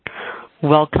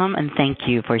Welcome and thank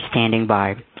you for standing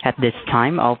by. At this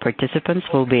time, all participants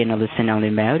will be in a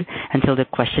listen-only mode until the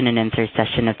question and answer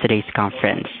session of today's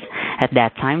conference. At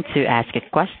that time, to ask a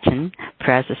question,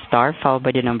 press star followed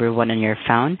by the number 1 on your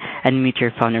phone, and mute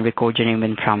your phone and record your name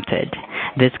when prompted.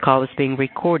 This call is being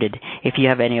recorded. If you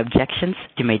have any objections,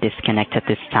 you may disconnect at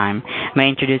this time. May I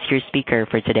introduce your speaker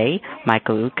for today,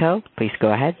 Michael Uko. Please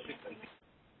go ahead.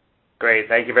 Great.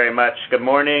 Thank you very much. Good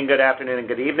morning, good afternoon, and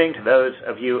good evening to those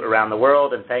of you around the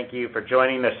world, and thank you for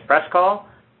joining this press call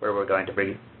where we're going to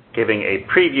be giving a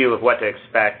preview of what to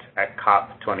expect at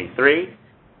COP23.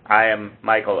 I am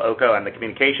Michael Uko. I'm the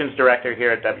Communications Director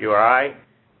here at WRI,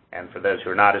 and for those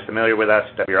who are not as familiar with us,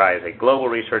 WRI is a global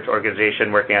research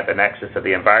organization working at the nexus of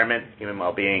the environment, human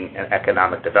well-being, and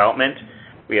economic development.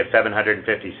 We have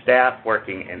 750 staff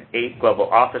working in 8 global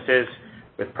offices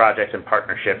with projects and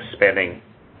partnerships spanning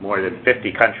more than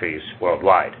 50 countries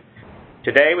worldwide.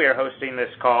 Today we are hosting this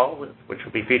call, which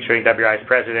will be featuring WRI's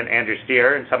President Andrew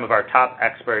Stier and some of our top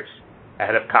experts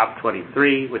ahead of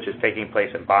COP23, which is taking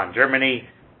place in Bonn, Germany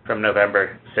from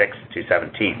November 6th to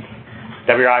 17th.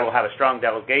 WRI will have a strong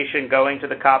delegation going to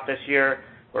the COP this year,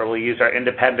 where we'll use our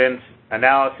independent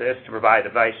analysis to provide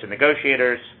advice to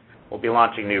negotiators. We'll be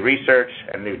launching new research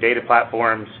and new data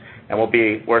platforms, and we'll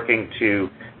be working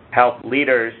to help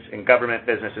leaders in government,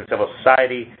 business, and civil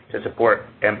society to support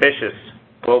ambitious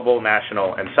global,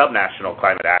 national, and subnational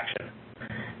climate action.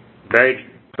 Very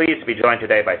pleased to be joined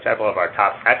today by several of our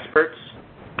top experts,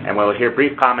 and we'll hear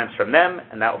brief comments from them,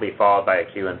 and that will be followed by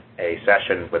a Q&A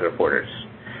session with reporters.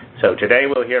 So today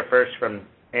we'll hear first from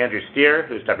Andrew Stier,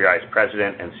 who's WRI's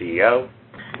President and CEO.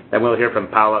 Then we'll hear from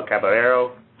Paolo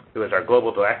Caballero, who is our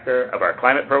Global Director of our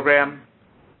Climate Program.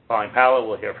 Following Paolo,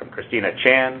 we'll hear from Christina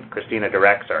Chan. Christina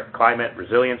directs our Climate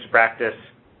Resilience Practice.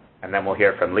 And then we'll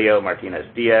hear from Leo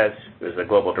Martinez-Diaz, who is the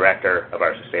Global Director of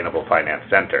our Sustainable Finance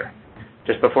Center.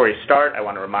 Just before we start, I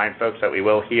want to remind folks that we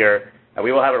will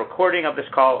have a recording of this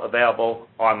call available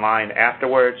online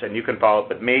afterwards, and you can follow up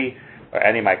with me or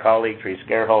any of my colleagues, Reese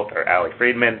Gerholt or Ali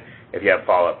Friedman, if you have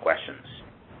follow-up questions.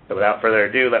 So without further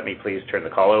ado, let me please turn the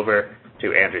call over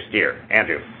to Andrew Stier.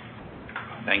 Andrew.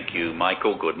 Thank you,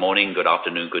 Michael. Good morning, good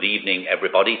afternoon, good evening,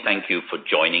 everybody. Thank you for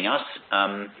joining us.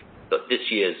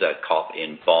 This year's COP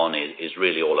in Bonn is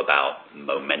really all about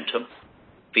momentum.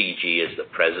 Fiji is the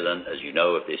president, as you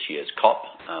know, of this year's COP.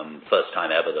 First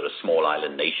time ever that a small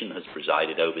island nation has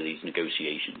presided over these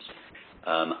negotiations.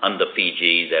 Under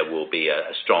Fiji, there will be a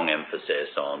strong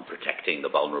emphasis on protecting the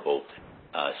vulnerable,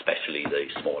 especially the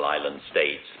small island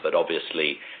states, but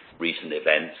obviously recent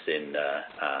events in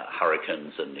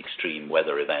hurricanes and extreme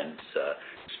weather events,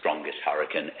 strongest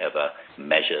hurricane ever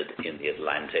measured in the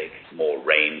Atlantic, more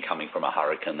rain coming from a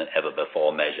hurricane than ever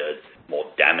before measured, more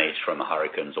damage from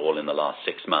hurricanes all in the last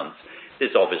 6 months. This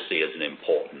obviously is an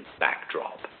important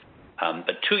backdrop.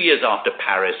 But 2 years after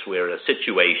Paris, we're in a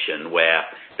situation where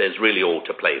there's really all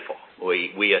to play for.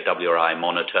 We at WRI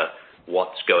monitor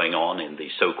what's going on in the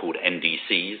so-called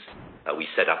NDCs. We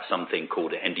set up something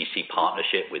called an NDC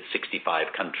partnership with 65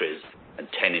 countries and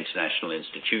 10 international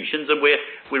institutions, and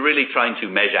we're really trying to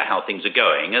measure how things are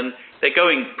going, and they're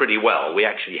going pretty well. We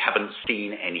actually haven't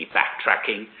seen any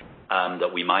backtracking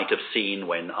that we might have seen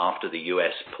after the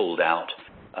US pulled out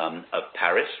of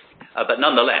Paris. But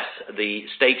nonetheless, the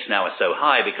stakes now are so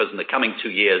high because in the coming 2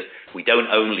 years, we don't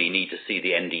only need to see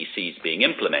the NDCs being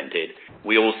implemented,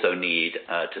 we also need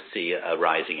to see a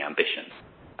rising ambition.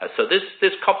 So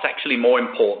this COP's actually more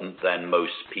important than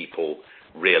most people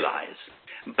realize.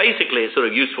 Basically, it's sort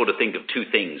of useful to think of 2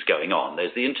 things going on.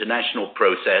 There's the international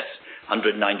process,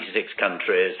 196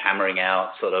 countries hammering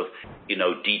out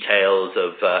details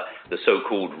of the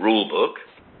so-called rule book.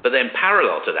 But then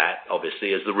parallel to that, obviously,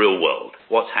 is the real world,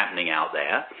 what's happening out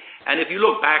there. And if you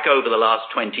look back over the last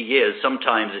 20 years,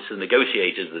 sometimes it's the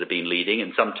negotiators that have been leading,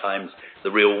 and sometimes the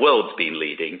real world's been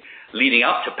leading. Leading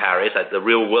up to Paris, the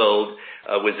real world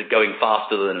was going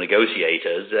faster than the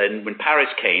negotiators. And when Paris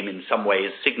came, in some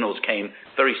ways, signals came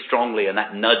very strongly, and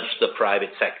that nudged the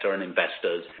private sector and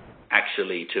investors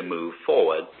actually to move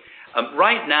forward.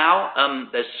 Right now,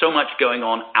 there's so much going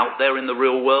on out there in the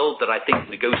real world that I think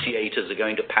negotiators are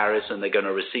going to Paris and they're going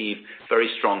to receive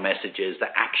very strong messages that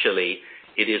actually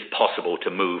it is possible to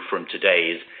move from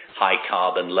today's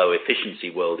high-carbon, low-efficiency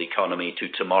world economy to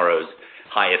tomorrow's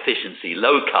high-efficiency,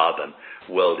 low-carbon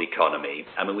world economy.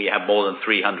 I mean, we have more than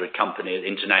 300 companies,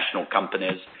 international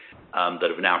companies, that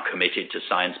have now committed to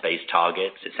science-based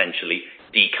targets, essentially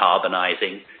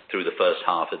decarbonizing through the first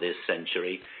half of this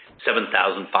century.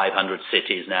 7,500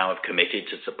 cities now have committed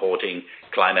to supporting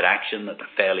climate action at a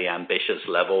fairly ambitious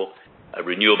level.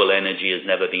 Renewable energy has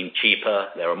never been cheaper.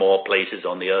 There are more places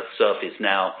on the Earth's surface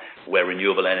now where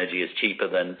renewable energy is cheaper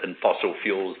than fossil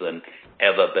fuels than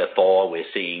ever before. We're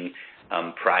seeing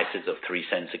prices of 3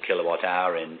 cents a kilowatt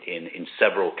hour in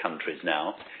several countries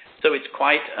now. So it's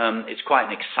quite an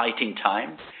exciting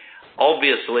time.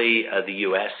 Obviously, the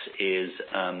U.S. is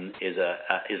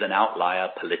an outlier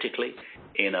politically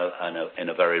in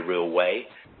a very real way.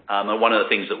 And one of the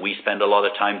things that we spend a lot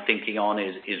of time thinking on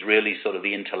is really sort of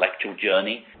the intellectual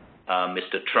journey.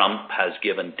 Mr. Trump has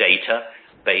given data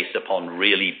based upon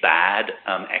really bad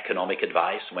economic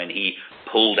advice. When he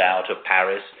pulled out of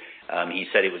Paris, he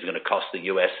said it was going to cost the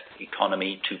U.S.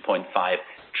 economy $2.5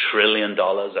 trillion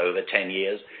over 10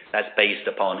 years. That's based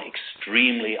upon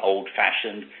extremely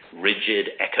old-fashioned, rigid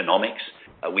economics.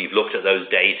 We've looked at those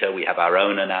data. We have our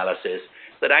own analysis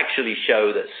that actually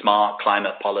show that smart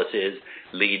climate policies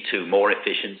lead to more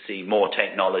efficiency, more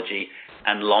technology,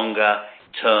 and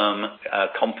longer-term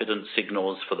confidence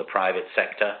signals for the private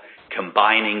sector.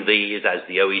 Combining these, as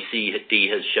the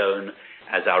OECD has shown,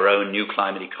 as our own new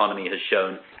climate economy has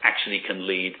shown, actually can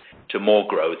lead to more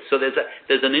growth. So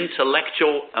there's an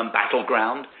intellectual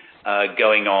battleground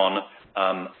going on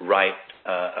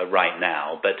right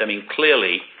now. But I mean,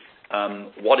 clearly,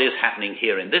 what is happening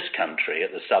here in this country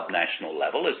at the subnational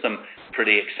level is some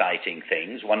pretty exciting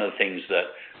things. One of the things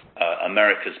that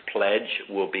America's Pledge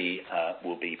will be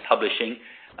publishing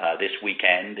this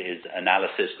weekend is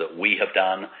analysis that we have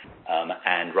done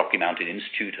and Rocky Mountain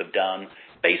Institute have done,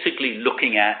 basically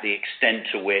looking at the extent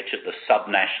to which at the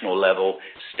subnational level,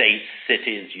 states,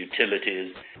 cities,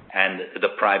 utilities, and the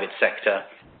private sector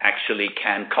actually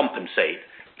can compensate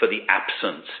for the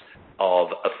absence of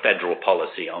a federal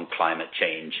policy on climate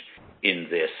change in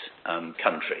this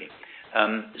country.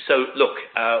 So look,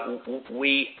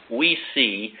 we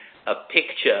see a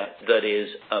picture that is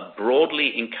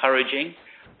broadly encouraging.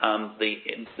 The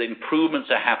improvements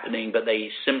are happening, but they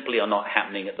simply are not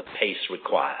happening at the pace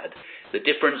required. The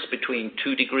difference between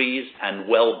 2 degrees and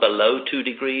well below 2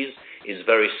 degrees is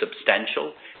very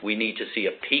substantial. We need to see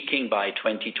a peaking by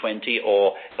 2020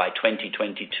 or by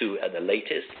 2022 at the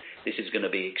latest. This is going to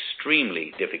be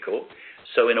extremely difficult.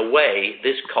 So in a way,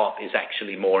 this COP is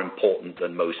actually more important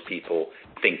than most people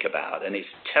think about. And it's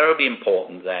terribly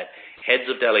important that heads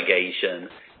of delegation,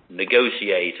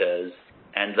 negotiators,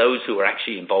 and those who are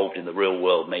actually involved in the real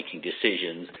world making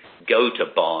decisions go to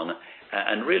Bonn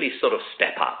and really sort of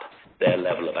step up their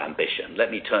level of ambition. Let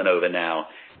me turn over now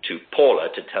to Paula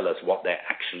to tell us what they're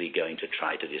actually going to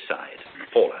try to decide.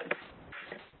 Paula.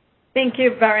 Thank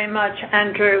you very much,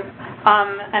 Andrew,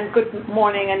 and good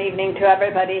morning and evening to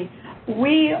everybody.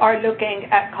 We are looking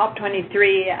at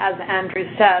COP23, as Andrew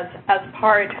says, as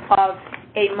part of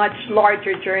a much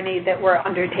larger journey that we're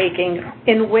undertaking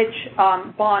in which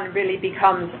Bonn really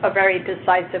becomes a very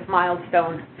decisive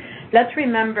milestone. Let's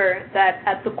remember that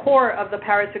at the core of the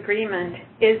Paris Agreement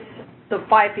is the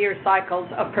 5-year cycles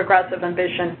of progressive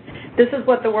ambition. This is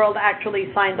what the world actually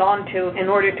signed on to in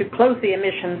order to close the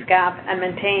emissions gap and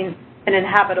maintain an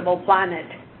inhabitable planet.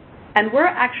 And we're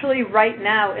actually right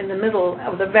now in the middle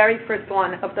of the very first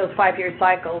one of those 5-year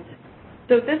cycles.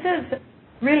 So this is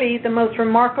really the most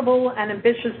remarkable and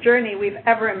ambitious journey we've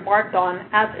ever embarked on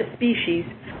as a species,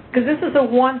 because this is a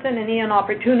once-in-an-eon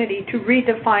opportunity to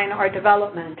redefine our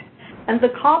development. And the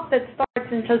COP that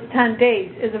starts in just 10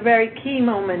 days is a very key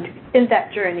moment in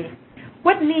that journey.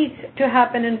 What needs to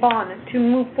happen in Bonn to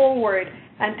move forward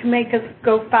and to make us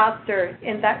go faster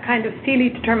in that kind of steely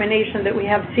determination that we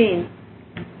have seen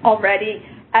already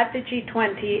at the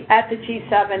G20, at the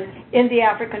G7, in the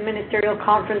African Ministerial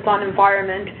Conference on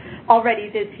Environment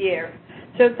already this year?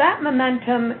 So that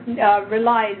momentum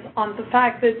relies on the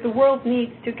fact that the world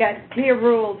needs to get clear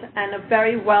rules and a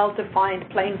very well-defined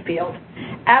playing field.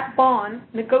 At Bonn,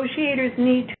 negotiators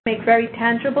need to make very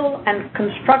tangible and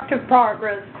constructive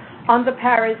progress on the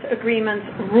Paris Agreement's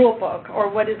rulebook, or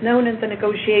what is known in the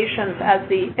negotiations as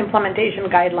the implementation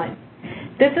guidelines.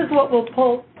 This is what will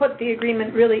put the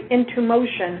agreement really into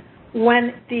motion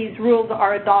when these rules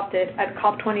are adopted at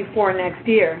COP24 next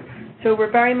year. So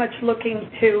we're very much looking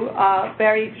to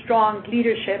very strong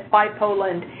leadership by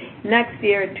Poland next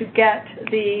year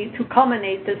to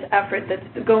culminate this effort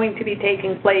that's going to be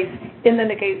taking place in the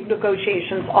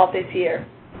negotiations of this year.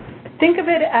 Think of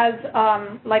it as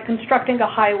like constructing a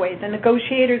highway. The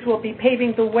negotiators will be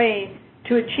paving the way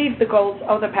to achieve the goals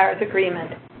of the Paris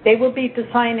Agreement. They will be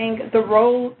designing the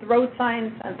road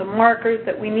signs and the markers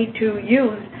that we need to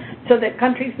use so that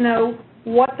countries know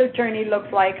what the journey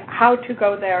looks like, how to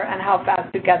go there, and how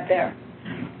fast to get there.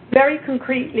 Very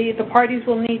concretely, the parties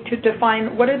will need to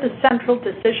define what are the central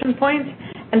decision points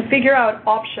and figure out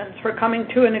options for coming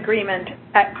to an agreement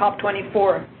at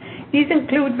COP24. These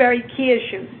include very key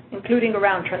issues, including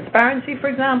around transparency, for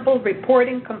example,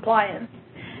 reporting, compliance.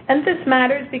 And this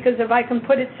matters because, if I can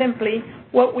put it simply,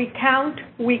 what we count,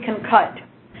 we can cut.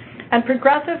 And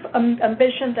progressive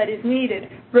ambition that is needed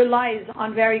relies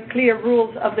on very clear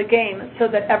rules of the game so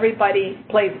that everybody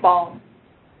plays ball.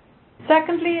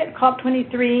 Secondly, at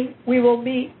COP23, we will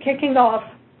be kicking off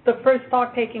the first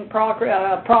stock-taking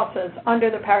process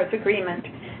under the Paris Agreement.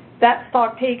 That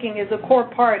stock-taking is a core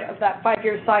part of that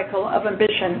 5-year cycle of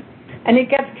ambition, and it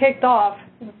gets kicked off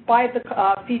by the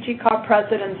Fiji COP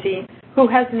presidency, who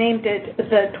has named it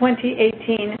the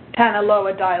 2018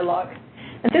 Tanaloa Dialogue.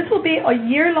 And this will be a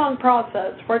year-long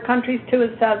process for countries to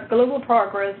assess global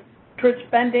progress towards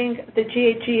bending the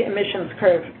GHG emissions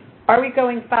curve. Are we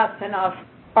going fast enough?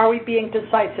 Are we being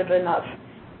decisive enough?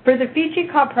 For the Fiji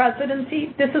COP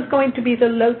presidency, this is going to be the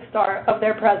lodestar of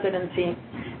their presidency,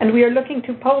 and we are looking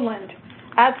to Poland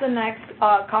as the next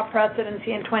COP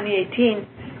presidency in 2018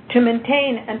 to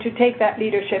maintain and to take that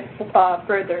leadership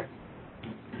further.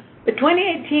 But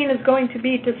 2018 is going to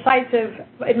be decisive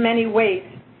in many ways.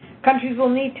 Countries will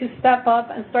need to step up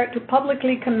and start to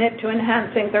publicly commit to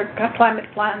enhancing their climate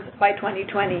plans by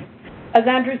 2020. As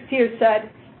Andrew Steer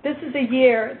said, this is a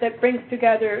year that brings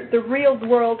together the real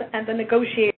world and the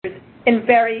negotiators in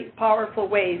very powerful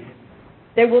ways.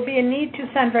 There will be a need to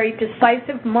send very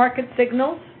decisive market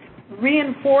signals,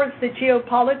 reinforce the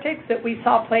geopolitics that we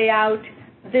saw play out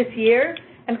this year,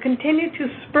 and continue to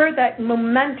spur that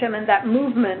momentum and that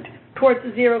movement towards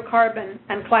a zero carbon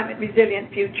and climate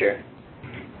resilient future.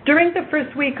 During the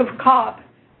first week of COP,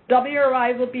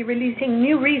 WRI will be releasing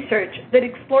new research that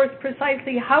explores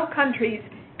precisely how countries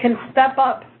can step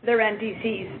up their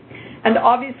NDCs. And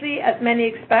obviously, as many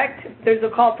expect, there's a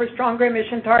call for stronger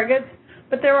emission targets,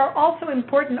 but there are also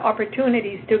important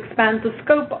opportunities to expand the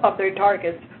scope of their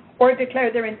targets or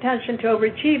declare their intention to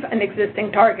overachieve an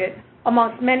existing target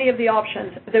amongst many of the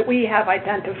options that we have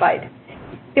identified.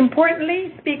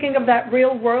 Importantly, speaking of that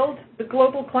real world, the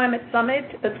Global Climate Summit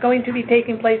that's going to be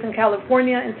taking place in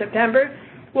California in September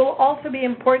will also be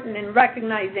important in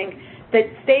recognizing that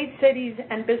states, cities,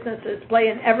 and businesses play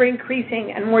an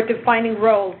ever-increasing and more defining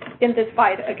role in this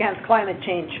fight against climate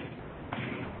change.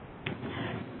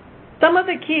 Some of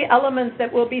the key elements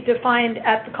that will be defined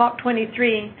at the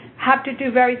COP23 have to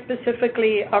do very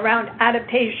specifically around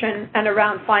adaptation and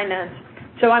around finance.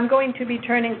 So I'm going to be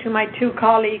turning to my two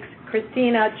colleagues,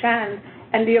 Christina Chan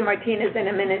and Leo Martinez, in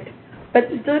a minute. But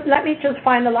let me just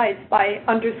finalize by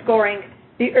underscoring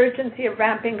the urgency of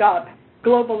ramping up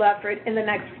global effort in the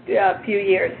next few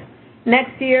years.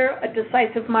 Next year, a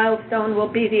decisive milestone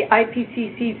will be the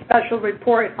IPCC special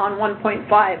report on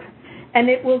 1.5, and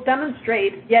it will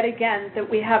demonstrate yet again that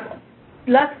we have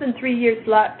less than 3 years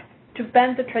left to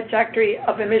bend the trajectory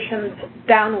of emissions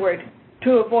downward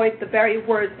to avoid the very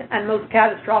worst and most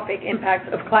catastrophic impacts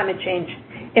of climate change,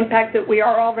 impacts that we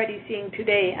are already seeing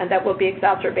today and that will be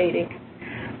exacerbating.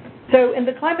 So in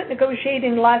the climate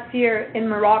negotiating last year in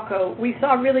Morocco, we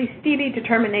saw really steady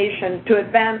determination to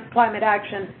advance climate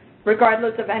action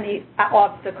regardless of any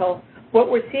obstacle. What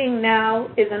we're seeing now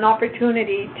is an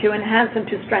opportunity to enhance and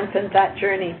to strengthen that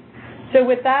journey. So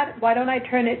with that, why don't I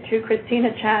turn it to Christina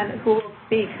Chan, who will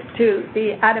speak to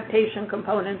the adaptation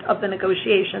component of the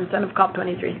negotiations and of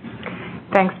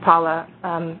COP23. Thanks, Paula.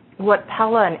 What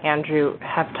Paula and Andrew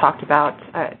have talked about,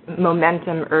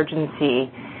 momentum,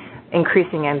 urgency,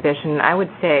 increasing ambition, I would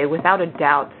say without a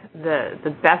doubt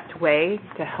the best way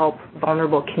to help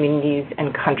vulnerable communities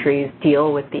and countries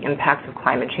deal with the impacts of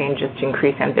climate change is to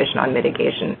increase ambition on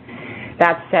mitigation.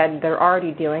 That said, they're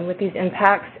already dealing with these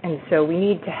impacts, and so we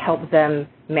need to help them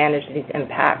manage these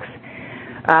impacts.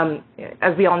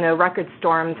 As we all know, record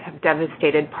storms have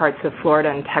devastated parts of Florida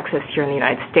and Texas here in the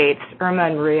United States. Irma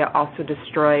and Maria also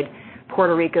destroyed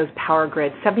Puerto Rico's power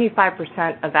grid.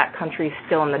 75% of that country is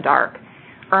still in the dark.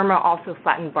 Irma also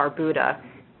flattened Barbuda,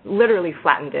 literally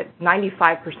flattened it.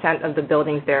 95% of the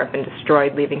buildings there have been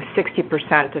destroyed, leaving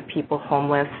 60% of people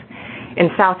homeless. In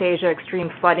South Asia, extreme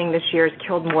flooding this year has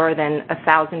killed more than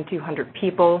 1,200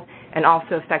 people and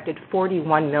also affected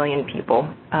 41 million people.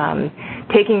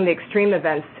 Taking the extreme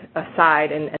events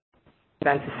aside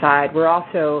we're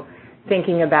also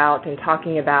thinking about and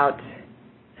talking about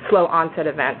slow onset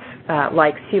events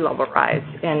like sea level rise.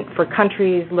 And for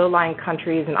countries, low-lying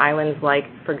countries and islands like,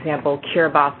 for example,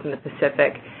 Kiribati in the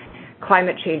Pacific,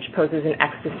 climate change poses an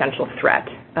existential threat.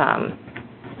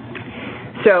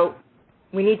 So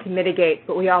we need to mitigate,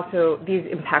 but we also, these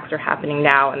impacts are happening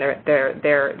now, and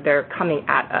they're coming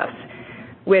at us.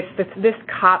 With this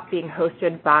COP being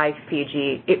hosted by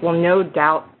Fiji, it will no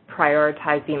doubt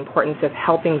prioritize the importance of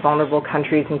helping vulnerable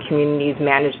countries and communities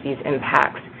manage these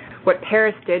impacts. What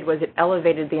Paris did was it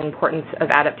elevated the importance of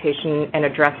adaptation and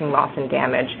addressing loss and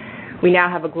damage. We now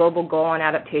have a global goal on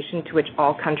adaptation to which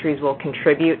all countries will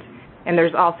contribute, and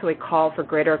there's also a call for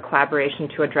greater collaboration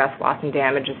to address loss and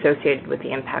damage associated with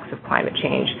the impacts of climate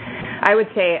change. I would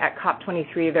say at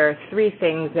COP23 there are three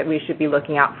things that we should be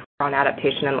looking out for on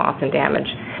adaptation and loss and damage.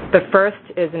 The first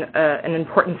is an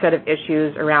important set of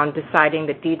issues around deciding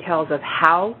the details of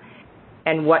how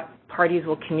and what parties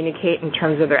will communicate in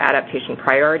terms of their adaptation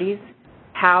priorities,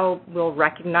 how we'll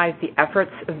recognize the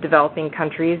efforts of developing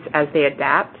countries as they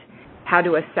adapt, how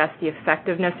to assess the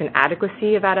effectiveness and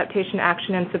adequacy of adaptation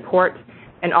action and support,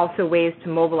 and also ways to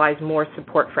mobilize more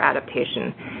support for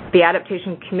adaptation. The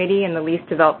Adaptation Committee and the Least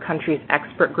Developed Countries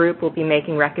Expert Group will be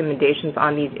making recommendations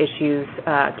on these issues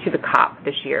to the COP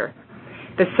this year.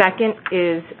 The second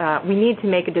is we need to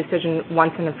make a decision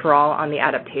once and for all on the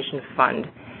Adaptation Fund.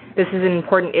 This is an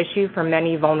important issue for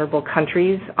many vulnerable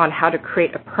countries on how to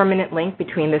create a permanent link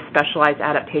between this specialized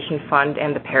adaptation fund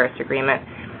and the Paris Agreement.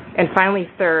 And finally,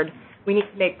 third, we need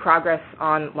to make progress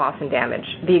on loss and damage.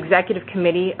 The Executive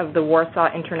Committee of the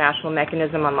Warsaw International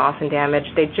Mechanism on Loss and Damage,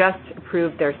 they just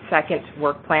approved their second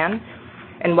work plan.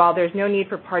 And while there's no need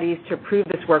for parties to approve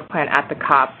this work plan at the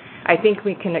COP, I think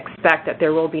we can expect that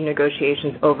there will be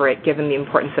negotiations over it given the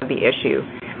importance of the issue.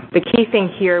 The key thing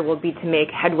here will be to make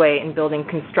headway in building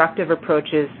constructive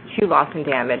approaches to loss and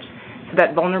damage so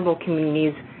that vulnerable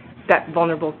communities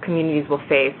will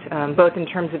face, both in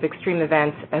terms of extreme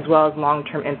events as well as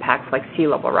long-term impacts like sea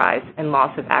level rise and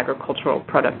loss of agricultural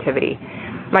productivity.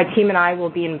 My team and I will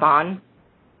be in Bonn,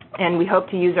 and we hope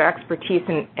to use our expertise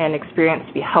and experience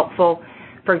to be helpful.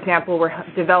 For example, we're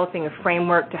developing a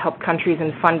framework to help countries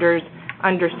and funders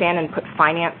understand and put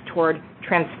finance toward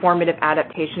transformative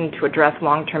adaptation to address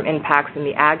long-term impacts in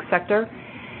the ag sector.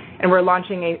 And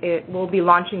we'll be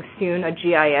launching soon a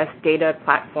GIS data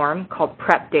platform called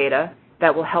PREP Data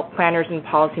that will help planners and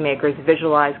policymakers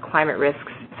visualize climate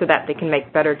risks so that they can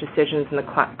make better decisions in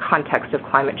the context of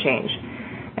climate change.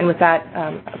 And with that,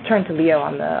 I'll turn to Leo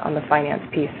on the finance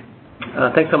piece.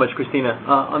 Thanks so much, Christina.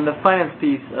 On the finance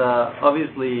piece,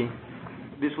 obviously,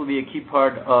 this will be a key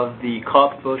part of the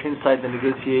COP, both inside the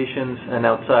negotiations and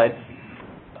outside.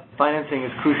 Financing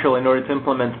is crucial in order to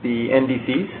implement the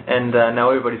NDCs, and now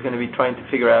everybody's going to be trying to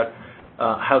figure out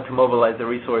how to mobilize the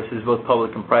resources, both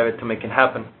public and private, to make it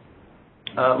happen.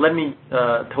 Let me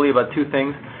tell you about two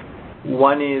things.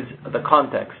 One is the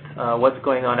context, what's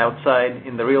going on outside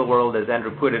in the real world, as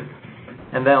Andrew put it,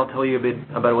 and then I'll tell you a bit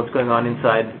about what's going on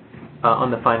inside on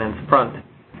the finance front.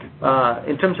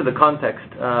 In terms of the context,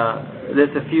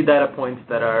 there's a few data points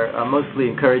that are mostly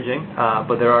encouraging,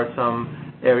 but there are some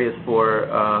areas for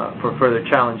further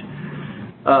challenge.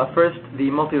 First,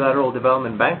 the multilateral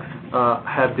development banks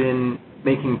have been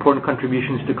making important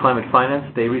contributions to climate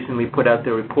finance. They recently put out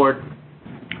their report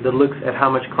that looks at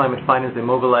how much climate finance they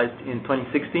mobilized in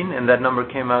 2016, and that number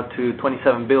came out to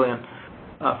 $27 billion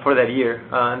for that year.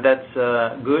 And that's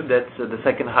good. That's the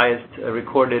second highest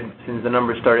recorded since the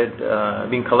numbers started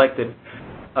being collected.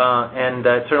 And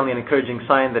it's certainly an encouraging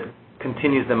sign that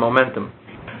continues the momentum.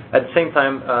 At the same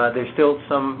time, they're still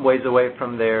some ways away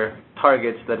from their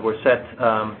targets that were set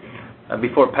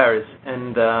before Paris,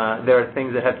 and there are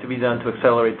things that have to be done to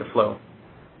accelerate the flow.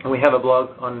 And we have a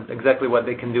blog on exactly what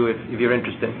they can do if you're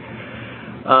interested.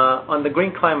 On the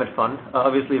Green Climate Fund,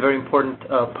 obviously a very important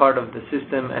part of the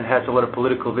system and has a lot of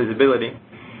political visibility.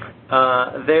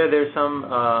 There's some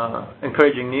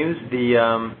encouraging news.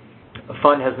 The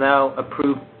fund has now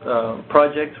approved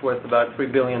projects worth about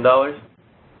 $3 billion.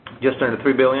 Just under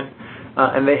 $3 billion,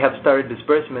 and they have started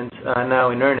disbursements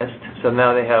now in earnest. So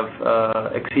now they have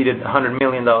exceeded $100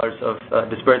 million of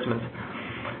disbursements.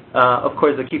 Of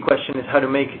course, the key question is how to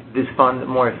make this fund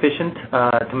more efficient,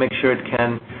 to make sure it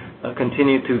can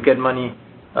continue to get money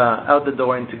out the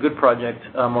door into good projects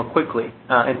more quickly,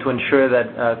 and to ensure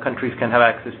that countries can have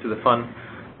access to the fund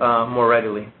more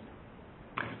readily.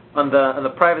 On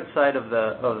the private side of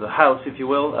the house, if you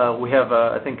will, we have,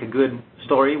 I think, a good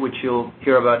story, which you'll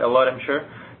hear about a lot, I'm sure,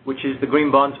 which is the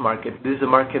green bonds market. This is a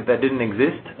market that didn't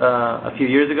exist a few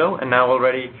years ago, and now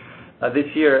already this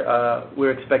year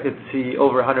we're expected to see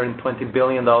over $120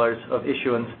 billion of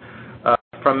issuance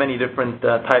from many different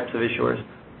types of issuers.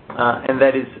 And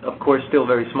that is, of course, still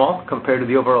very small compared to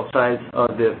the overall size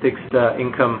of the fixed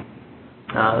income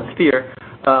sphere.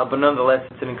 But nonetheless,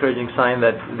 it's an encouraging sign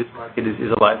that this market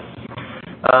is alive.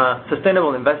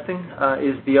 Sustainable investing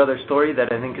is the other story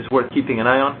that I think is worth keeping an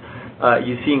eye on.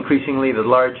 You see increasingly that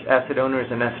large asset owners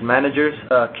and asset managers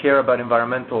care about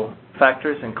environmental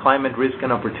factors and climate risk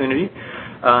and opportunity.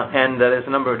 and there's a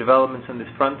number of developments on this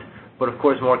front, but of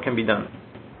course more can be done.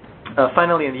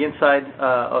 Finally, on the inside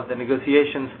of the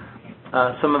negotiations,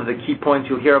 some of the key points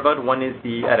you'll hear about. One is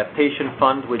the adaptation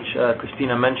fund, which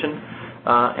Christina mentioned,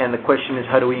 and the question is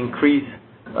how do we increase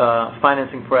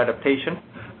financing for adaptation,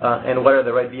 and what are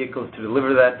the right vehicles to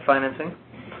deliver that financing.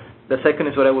 The second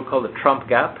is what I would call the Trump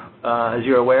gap. As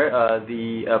you're aware,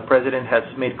 the president has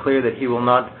made clear that he will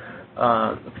not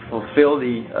fulfill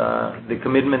the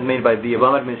commitment made by the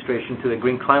Obama administration to the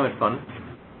Green Climate Fund.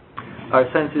 Our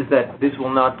sense is that this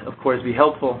will not, of course, be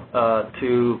helpful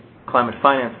to climate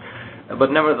finance,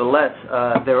 but nevertheless,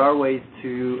 there are ways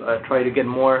to try to get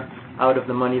more out of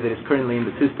the money that is currently in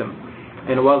the system.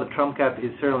 And while the Trump gap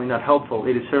is certainly not helpful,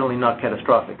 it is certainly not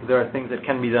catastrophic. There are things that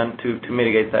can be done to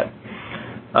mitigate that.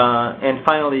 And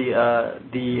finally,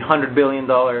 the $100 billion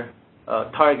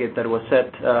target that was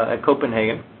set at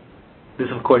Copenhagen. This,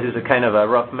 of course, is a kind of a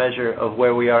rough measure of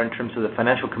where we are in terms of the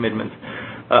financial commitments.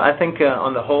 I think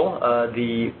on the whole,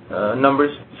 the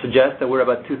numbers suggest that we're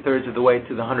about two-thirds of the way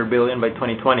to the $100 billion by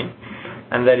 2020,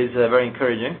 and that is very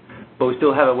encouraging, but we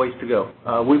still have a ways to go.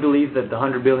 We believe that the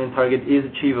 $100 billion target is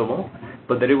achievable,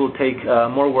 but that it will take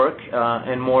more work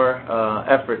and more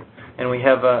effort, and we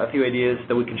have a few ideas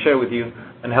that we can share with you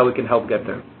on how we can help get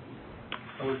there.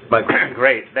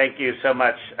 Great. Thank you so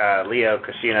much, Leo,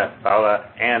 Christina,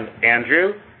 Paula, and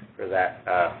Andrew, for that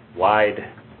wide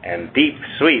and deep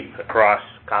sweep across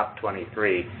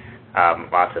COP23.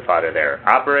 Lots of fodder there.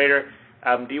 Operator,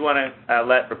 do you want to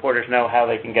let reporters know how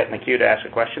they can get in the queue to ask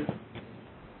a question?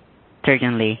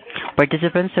 Certainly.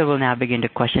 Participants, we will now begin the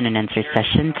question and answer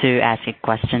session. To ask a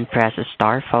question, press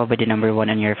star followed by the number 1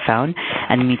 on your phone.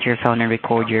 Unmute your phone and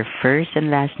record your first and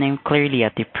last name clearly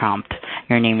at the prompt.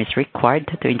 Your name is required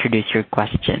to introduce your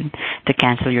question. To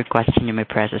cancel your question, you may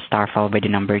press star followed by the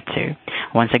number 2.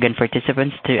 Once again,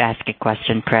 participants, to ask a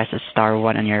question, press star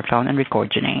 1 on your phone and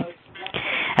record your name.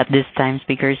 At this time,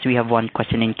 speakers, we have one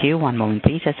question in queue. One moment,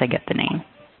 please, as I get the name.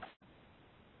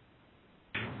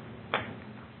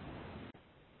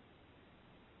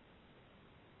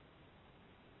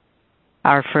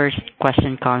 Our first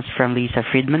question comes from Lisa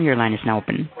Friedman. Your line is now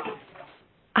open.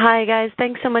 Hi, guys.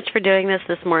 Thanks so much for doing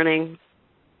this morning.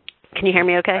 Can you hear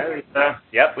me okay? Hi, Lisa.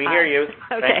 Yep, we hear you.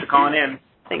 Okay. Thanks for calling in.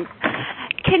 Thanks.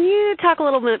 Can you talk a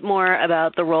little bit more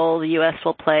about the role the U.S.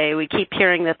 will play? We keep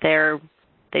hearing that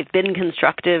they've been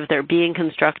constructive, they're being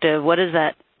constructive. What does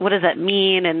that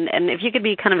mean? And if you could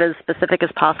be kind of as specific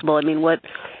as possible, I mean, what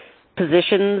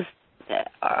positions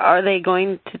are they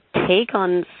going to take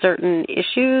on certain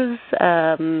issues?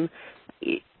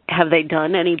 Have they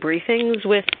done any briefings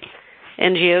with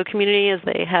NGO community as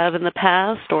they have in the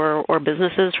past, or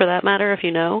businesses for that matter, if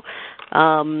you know?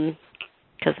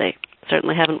 Because they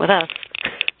certainly haven't with us.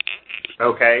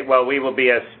 Okay. Well, we will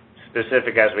be as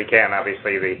specific as we can.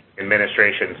 Obviously, the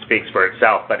administration speaks for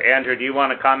itself. But Andrew, do you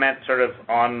want to comment sort of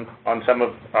on some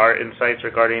of our insights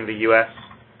regarding the U.S.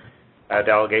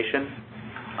 delegation?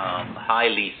 Hi,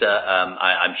 Lisa.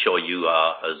 I'm sure you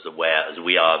are as aware as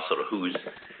we are sort of who's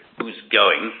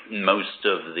going. Most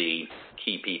of the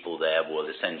key people there will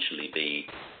essentially be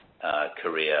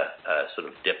career sort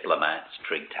of diplomats.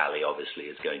 Trygve Talley obviously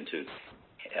is going to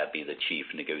be the chief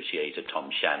negotiator. Tom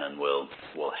Shannon will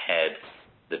head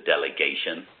the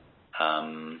delegation.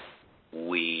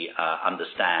 We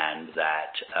understand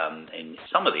that in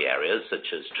some of the areas, such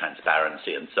as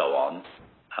transparency and so on,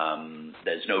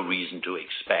 there's no reason to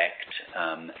expect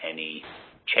any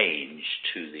change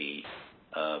to the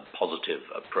positive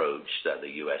approach that the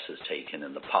U.S. has taken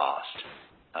in the past.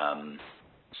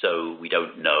 So we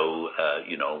don't know,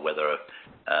 whether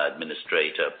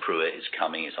Administrator Pruitt is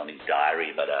coming. It's on his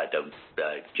diary, but I don't.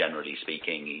 Generally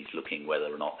speaking, he's looking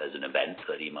whether or not there's an event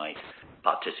that he might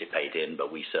participate in,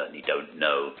 but we certainly don't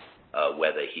know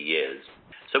whether he is.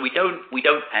 So we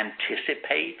don't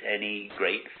anticipate any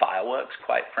great fireworks,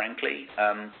 quite frankly.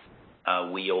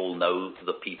 We all know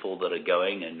the people that are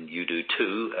going, and you do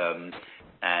too.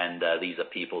 And these are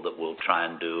people that will try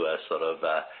and do a sort of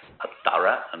a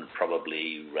thorough and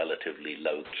probably relatively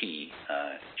low-key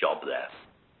job there.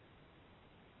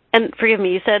 And forgive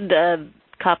me, you said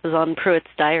COP is on Pruitt's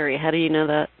diary. How do you know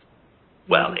that?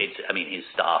 Well, his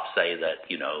staff say that,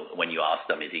 when you ask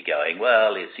them, is he going?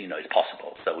 Well, it's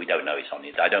possible. So we don't know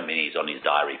I don't mean he's on his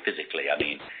diary physically. I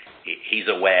mean, he's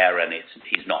aware and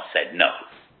he's not said no.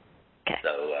 Okay.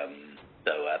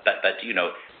 But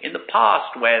in the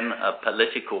past, when a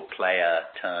political player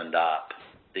turned up,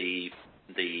 the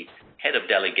head of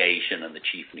delegation and the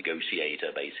chief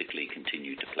negotiator basically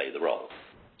continued to play the role.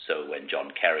 So when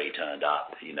John Kerry turned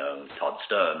up, Todd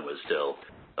Stern was still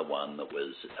the one that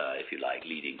was, if you like,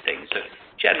 leading things. So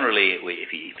generally,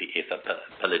 if a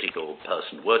political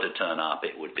person were to turn up,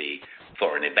 it would be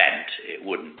for an event. It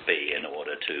wouldn't be in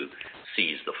order to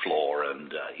seize the floor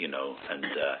and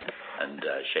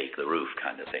shake the roof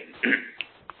kind of thing.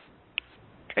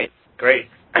 Great.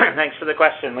 Thanks for the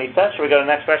question, Lisa. Should we go to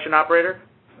the next question, operator?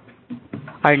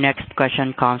 Our next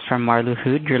question comes from Marlo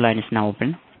Hood. Your line is now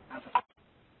open.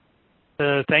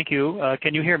 Thank you.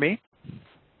 Can you hear me?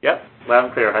 Yep, loud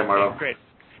and clear. Hi, Marlo. Great.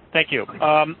 Thank you.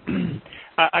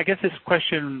 I guess this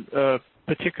question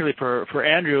particularly for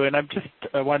Andrew, and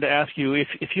I wanted to ask you,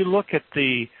 if you look at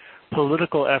the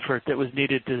political effort that was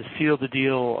needed to seal the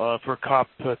deal for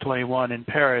COP21 in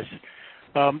Paris,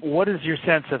 what is your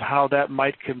sense of how that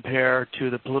might compare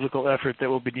to the political effort that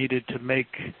will be needed to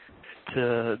make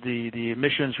the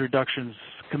emissions reductions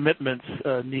commitments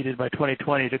needed by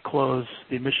 2020 to close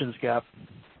the emissions gap?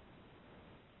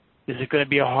 Is it going to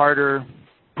be a harder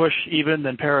push even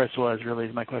than Paris was, really,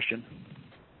 is my question.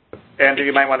 Andrew,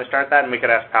 you might want to start that, and we could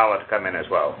ask Paolo to come in as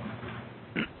well.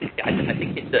 I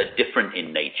think it's different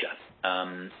in nature.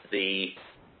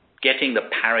 Getting the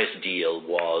Paris deal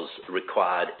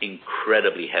required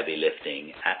incredibly heavy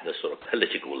lifting at the sort of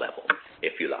political level,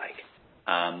 if you like.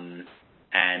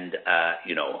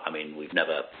 We've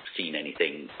never seen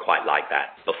anything quite like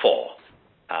that before.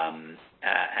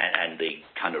 And the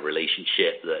kind of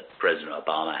relationship that President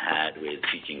Obama had with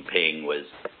Xi Jinping was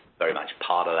very much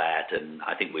part of that, and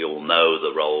I think we all know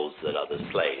the roles that others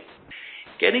played.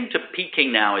 Getting to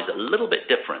Peking now is a little bit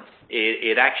different.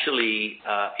 It actually,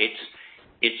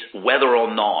 it's whether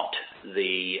or not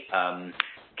the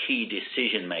key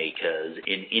decision makers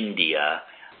in India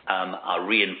are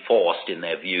reinforced in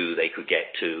their view they could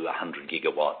get to 100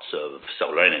 gigawatts of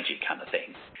solar energy kind of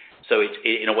thing. So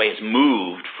in a way, it's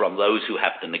moved from those who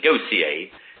have to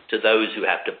negotiate to those who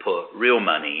have to put real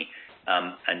money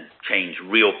and change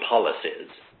real policies.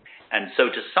 And so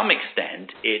to some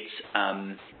extent, it's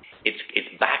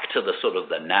back to the sort of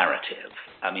the narrative.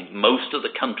 I mean, most of the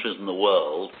countries in the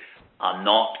world are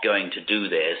not going to do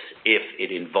this if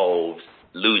it involves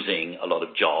losing a lot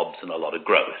of jobs and a lot of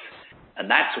growth. And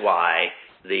that's why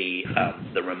the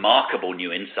remarkable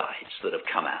new insights that have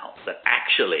come out that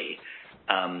actually,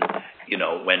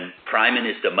 when Prime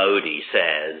Minister Modi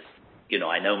says,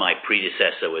 I know my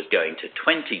predecessor was going to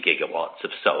 20 gigawatts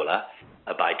of solar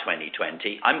by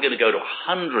 2020, I'm going to go to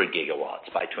 100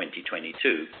 gigawatts by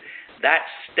 2022. That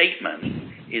statement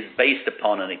is based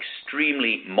upon an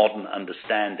extremely modern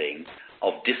understanding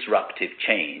of disruptive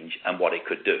change and what it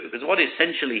could do. Because what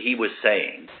essentially he was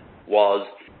saying was,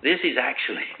 this is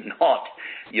actually not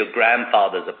your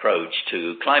grandfather's approach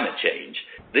to climate change.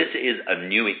 This is a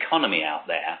new economy out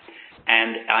there,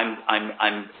 and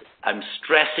I'm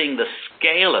stressing the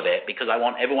scale of it because I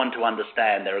want everyone to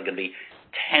understand there are going to be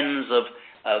tens of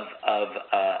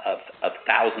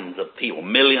thousands of people,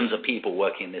 millions of people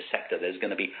working in this sector. There's going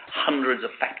to be hundreds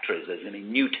of factories. There's going to be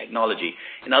new technology.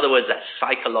 In other words, that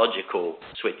psychological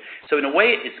switch. So in a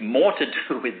way, it's more to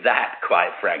do with that,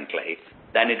 quite frankly,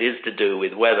 than it is to do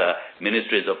with whether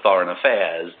ministries of foreign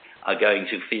affairs are going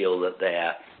to feel that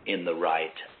they're in the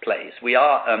right place. We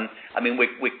are,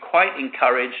 we're quite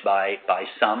encouraged by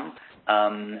some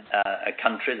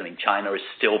countries. I mean, China is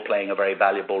still playing a very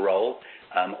valuable role,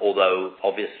 although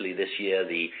obviously this year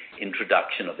the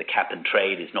introduction of the cap and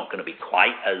trade is not going to be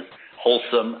quite as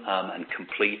wholesome and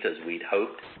complete as we'd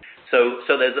hoped. So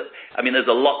there's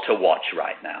a lot to watch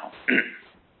right now.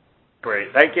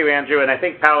 Great. Thank you, Andrew. And I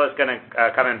think Paola's going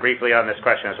to come in briefly on this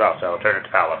question as well, so I'll turn it to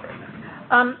Paola.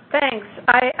 Thanks.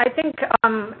 I think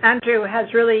Andrew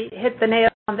has really hit the nail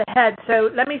on the head.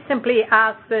 So let me simply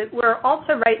ask that we're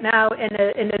also right now in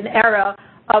an era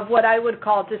of what I would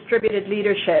call distributed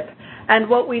leadership. And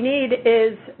what we need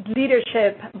is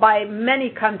leadership by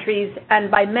many countries and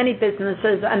by many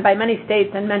businesses and by many states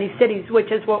and many cities,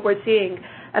 which is what we're seeing.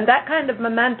 And that kind of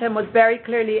momentum was very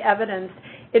clearly evidenced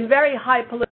in very high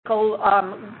political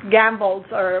gambles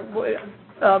or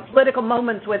political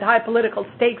moments with high political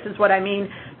stakes is what I mean,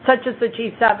 such as the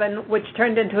G7, which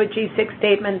turned into a G6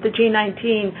 statement, the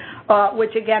G19,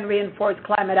 which again reinforced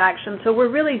climate action. So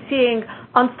we're really seeing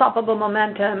unstoppable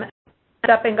momentum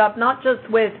stepping up not just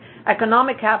with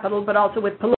economic capital but also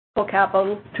with political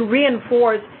capital to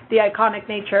reinforce the iconic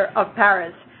nature of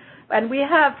Paris. And we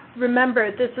have,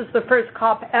 remember, this is the first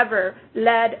COP ever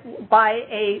led by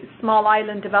a small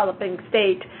island developing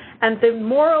state. And the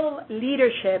moral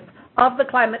leadership of the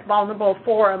Climate Vulnerable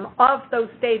Forum, of those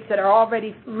states that are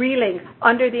already reeling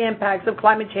under the impacts of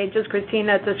climate change, as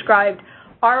Christina described,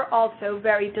 are also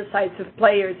very decisive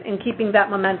players in keeping that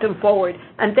momentum forward.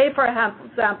 And they, for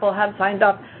example, have signed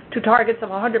up to targets of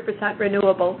 100%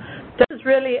 renewable. This is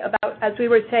really about, as we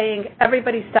were saying,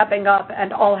 everybody stepping up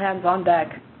and all hands on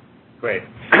deck. Great.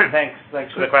 Thanks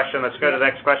for the question. Let's go to the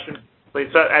next question, please.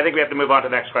 So I think we have to move on to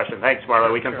the next question. Thanks,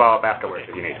 Marla. We can follow up afterwards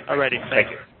if you need. All righty. Thank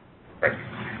you. Great.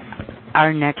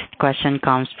 Our next question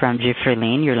comes from Jeffrey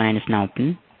Lane. Your line is now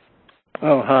open.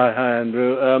 Oh, hi,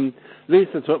 Andrew.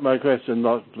 Lisa took my question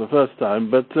not for the first time,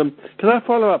 but can I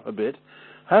follow up a bit?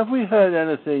 Have we heard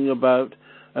anything about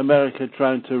America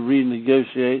trying to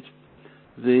renegotiate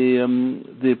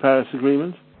the Paris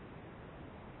Agreement?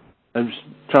 As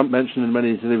Trump mentioned when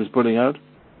he said he was pulling out.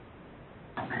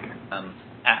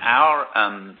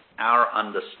 Our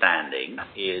understanding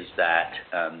is that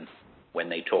when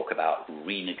they talk about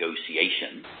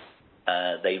renegotiation,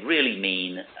 they really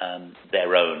mean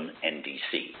their own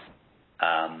NDC.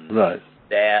 Right.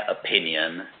 Their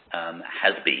opinion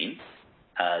has been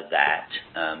that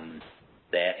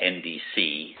their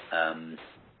NDC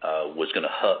was going to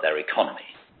hurt their economy.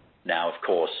 Now, of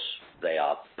course, they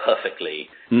are perfectly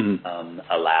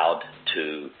allowed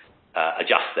to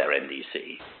adjust their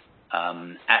NDC.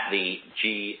 At the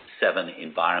G7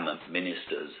 Environment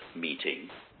Ministers meeting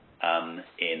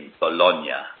in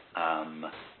Bologna,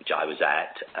 which I was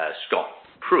at, Scott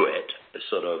Pruitt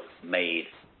sort of made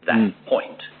that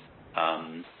point.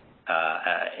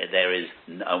 There is,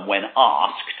 when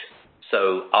asked,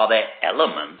 so are there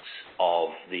elements of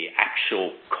the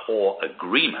actual core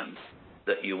agreement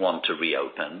that you want to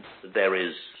reopen? There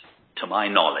is, to my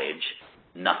knowledge,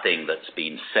 nothing that's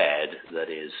been said that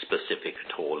is specific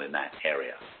at all in that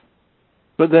area.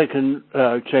 But they can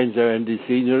change their NDC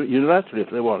unilaterally if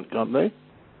they want, can't they?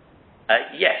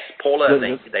 Yes, Paula,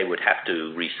 they would have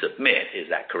to resubmit. Is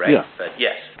that correct? Yeah. But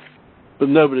yes. But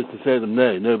nobody's to say them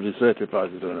nay. Nobody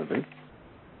certifies it or anything.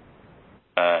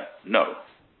 No.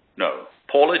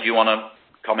 Paula, do you want to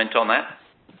comment on that?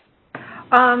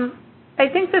 I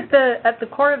think that at the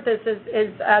core of this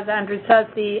is, as Andrew says,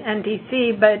 the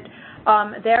NDC, but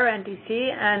their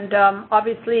NDC, and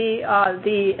obviously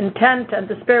the intent and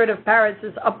the spirit of Paris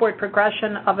is upward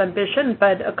progression of ambition,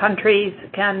 but countries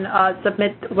can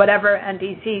submit whatever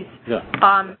NDCs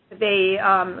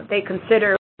they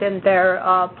consider within their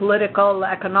political,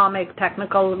 economic,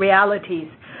 technical realities.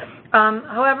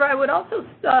 However, I would also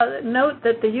note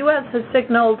that the U.S. has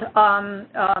signaled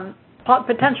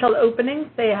potential openings.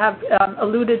 They have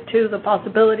alluded to the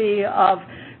possibility of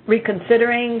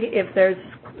reconsidering if there's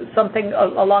something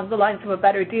along the lines of a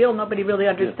better deal. Nobody really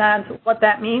understands what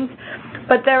that means.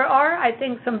 But there are, I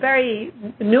think, some very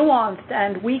nuanced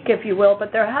and weak, if you will,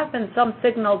 but there have been some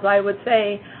signals, I would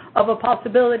say, of a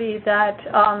possibility that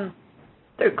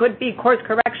there could be course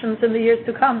corrections in the years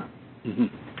to come.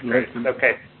 Great.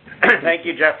 Okay. Thank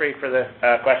you, Jeffrey, for the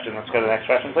question. Let's go to the next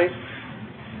question, please.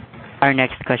 Our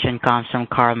next question comes from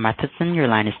Carl Matheson. Your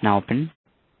line is now open.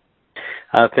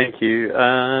 Thank you.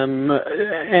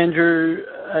 Andrew,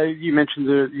 you mentioned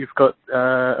that you've got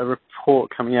a report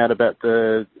coming out about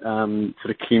the sort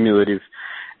of cumulative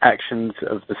actions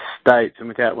of the states, and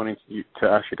without wanting to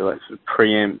ask you to sort of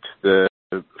preempt the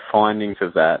findings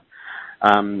of that,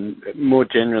 more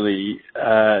generally,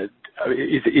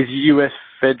 is U.S.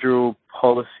 federal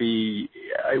policy,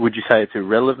 would you say it's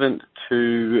irrelevant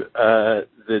to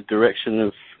the direction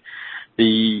of the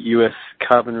U.S.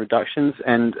 carbon reductions?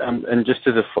 And just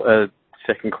as a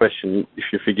second question, if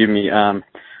you forgive me,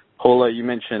 Paula, you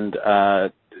mentioned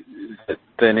that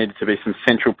there needed to be some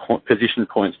central position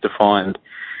points defined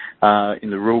in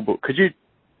the rule book. Could you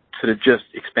sort of just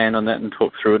expand on that and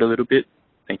talk through it a little bit?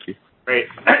 Thank you. Great.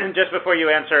 Just before you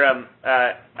answer,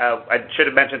 I should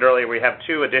have mentioned earlier, we have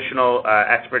two additional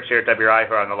experts here at WRI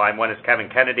who are on the line. One is Kevin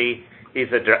Kennedy. He's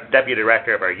the Deputy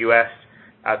Director of our U.S.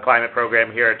 climate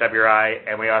program here at WRI,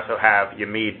 and we also have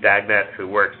Yamid Dagnet, who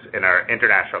works in our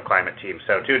international climate team.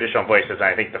 So two additional voices. And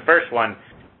I think the first one,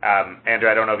 Andrew,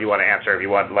 I don't know if you want to answer, if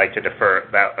you would like to defer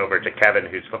that over to Kevin,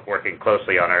 who's working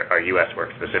closely on our U.S.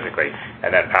 work specifically,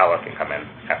 and then Paula can come in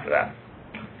after that.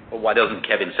 Well, why doesn't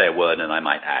Kevin say a word and I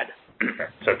might add?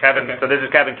 So this is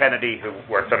Kevin Kennedy, who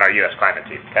works on our U.S. climate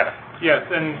team. Kevin. Yes,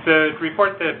 and the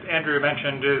report that Andrew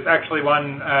mentioned is actually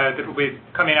one that will be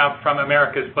coming out from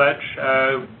America's Pledge.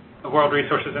 The World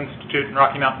Resources Institute and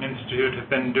Rocky Mountain Institute have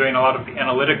been doing a lot of the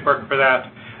analytic work for that.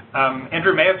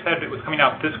 Andrew may have said it was coming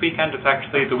out this weekend. It's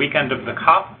actually the weekend of the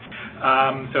COP.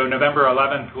 So November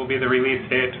 11th will be the release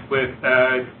date with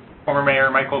former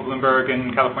Mayor Michael Bloomberg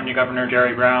and California Governor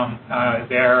Jerry Brown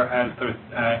there as the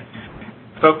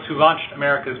folks who launched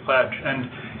America's Pledge. And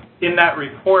in that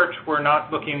report, we're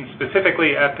not looking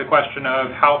specifically at the question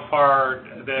of how far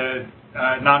the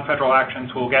non-federal actions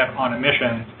will get on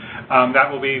emissions. That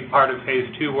will be part of phase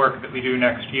 2 work that we do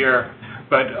next year.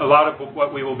 but a lot of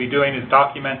what we will be doing is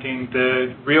documenting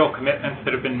the real commitments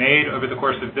that have been made over the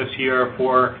course of this year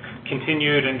for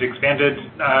continued and expanded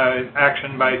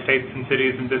action by states and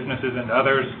cities and businesses and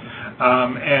others,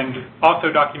 and also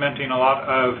documenting a lot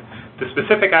of the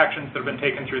specific actions that have been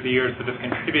taken through the years that have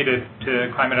contributed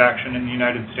to climate action in the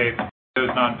United States,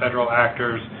 those non-federal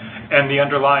actors, and the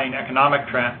underlying economic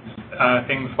trends,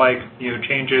 things like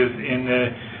changes in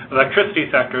the electricity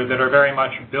sector that are very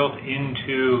much built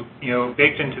into,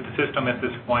 baked into the system at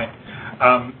this point.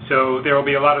 So there will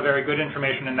be a lot of very good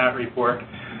information in that report.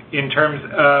 In terms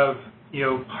of,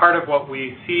 part of what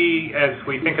we see as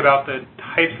we think about the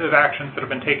types of actions that have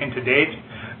been taken to date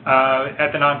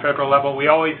at the non-federal level, we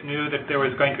always knew that there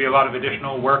was going to be a lot of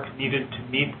additional work needed to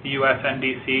meet the U.S.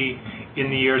 NDC in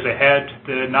the years ahead.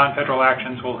 The non-federal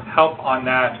actions will help on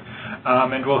that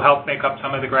and will help make up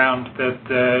some of the ground that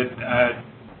the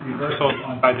reversals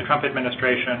by the Trump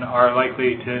administration are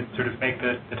likely to sort of make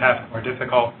the task more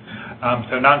difficult.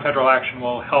 So non-federal action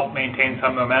will help maintain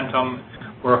some momentum.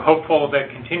 We're hopeful that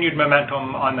continued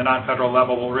momentum on the non-federal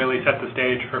level will really set the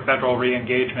stage for federal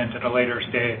re-engagement at a later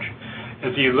stage.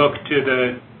 As you look to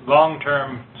the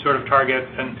long-term sort of targets,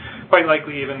 and quite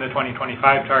likely even the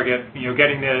 2025 target,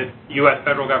 getting the U.S.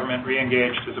 federal government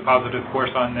re-engaged as a positive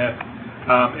force on this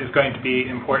is going to be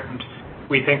important.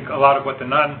 We think a lot of what the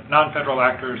non-federal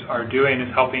actors are doing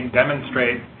is helping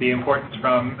demonstrate the importance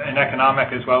from an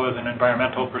economic as well as an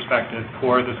environmental perspective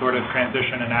for the sort of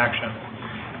transition and action.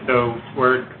 So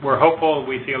we're hopeful.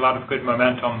 We see a lot of good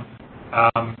momentum,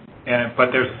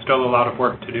 but there's still a lot of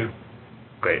work to do.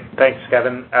 Great. Thanks,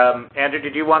 Kevin. Andrew,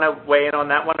 did you want to weigh in on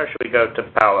that one, or should we go to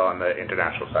Paolo on the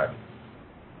international side?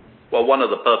 Well, one of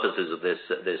the purposes of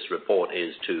this report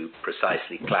is to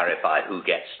precisely clarify who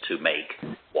gets to make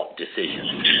what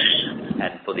decisions.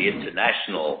 And for the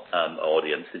international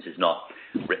audience, this is not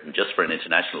written just for an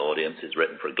international audience, it's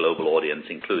written for a global audience,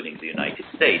 including the United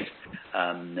States.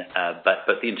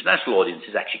 But the international audience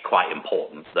is actually quite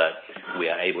important that we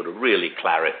are able to really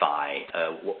clarify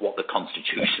what the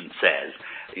Constitution says,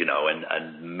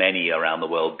 and many around the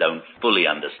world don't fully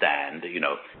understand,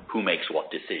 who makes what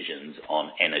decisions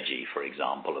on energy, for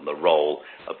example, and the role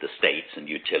of the states and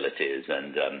utilities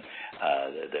and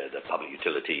the public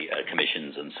utility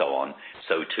commissions and so on.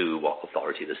 So too, what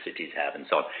authority the cities have and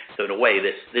so on. So in a way,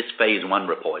 this phase one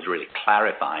report is really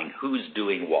clarifying who's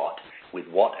doing what, with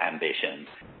what ambition,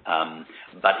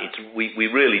 but we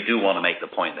really do want to make the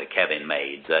point that Kevin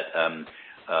made, that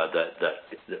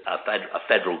a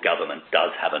federal government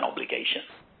does have an obligation,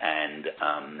 and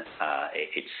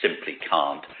it simply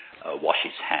can't wash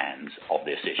its hands of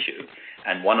this issue.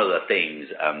 And one of the things,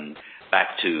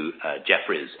 back to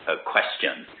Jeffrey's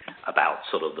question about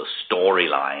sort of the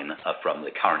storyline from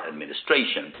the current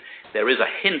administration, there is a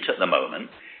hint at the moment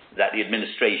that the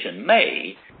administration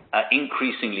may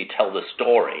increasingly tell the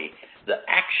story that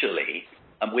actually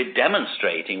we're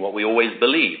demonstrating what we always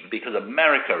believed, because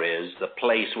America is the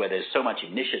place where there's so much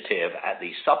initiative at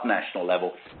the subnational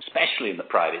level, especially in the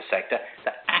private sector,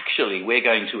 that actually we're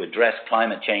going to address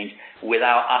climate change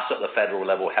without us at the federal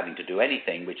level having to do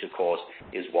anything, which of course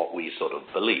is what we sort of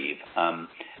believe.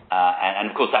 And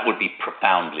of course that would be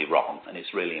profoundly wrong, and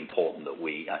it's really important that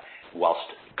we,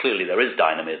 whilst clearly there is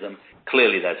dynamism,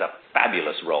 clearly there's a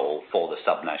fabulous role for the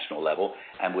subnational level,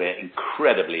 and we're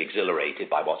incredibly exhilarated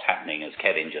by what's happening, as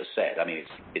Kevin just said. I mean,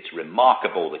 it's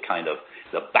remarkable the kind of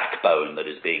the backbone that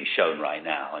is being shown right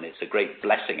now, and it's a great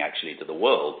blessing actually to the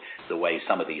world, the way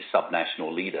some of these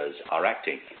subnational leaders are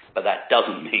acting. But that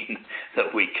doesn't mean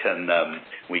that we can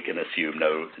assume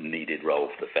no needed role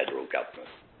for the federal government.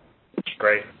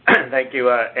 Great. Thank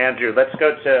you, Andrew. Let's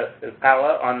go to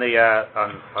Paolo on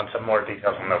some more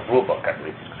details on the rule book, I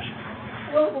believe.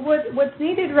 Well, what's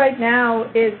needed right now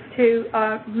is to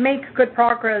make good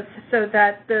progress so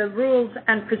that the rules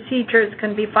and procedures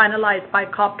can be finalized by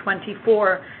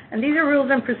COP24. And these are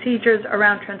rules and procedures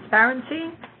around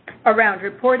transparency, around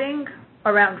reporting,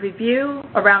 around review,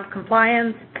 around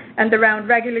compliance, and around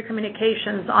regular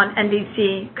communications on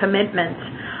NDC commitments.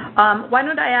 Why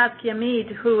don't I ask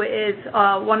Yamid, who is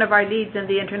one of our leads in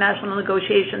the international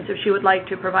negotiations, if she would like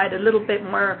to provide a little bit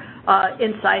more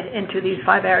insight into these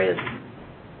 5 areas.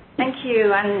 Thank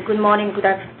you, and good morning,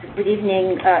 good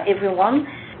evening, everyone.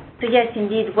 So yes,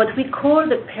 indeed, what we call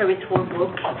the Paris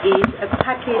Rulebook is a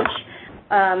package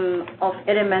of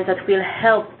elements that will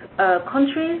help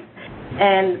countries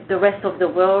and the rest of the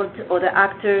world, or the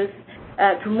actors,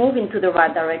 to move into the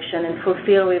right direction and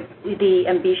fulfill the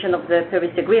ambition of the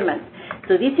Paris Agreement.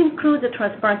 So this includes a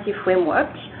transparency framework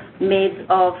made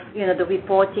of the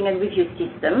reporting and review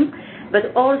system,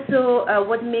 But also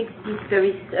what makes this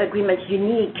Paris Agreement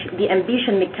unique, the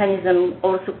ambition mechanism,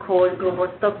 also called global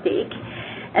stocktake,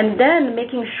 and then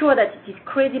making sure that it is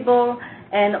credible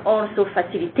and also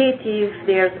facilitative.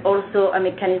 There's also a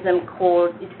mechanism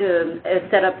called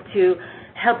set up to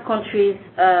help countries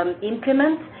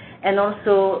implement and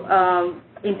also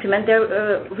implement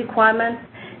their requirements,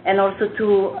 and also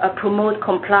to promote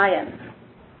compliance.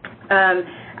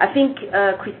 I think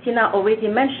Christina already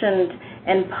mentioned,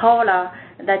 and Paula,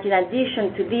 that in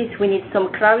addition to this, we need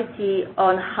some clarity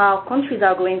on how countries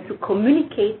are going to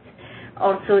communicate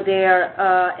also their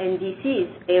NDCs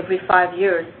every 5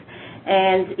 years.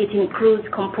 And it includes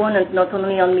components not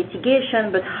only on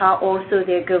mitigation, but how also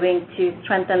they're going to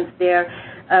strengthen their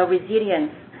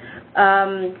resilience.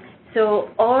 So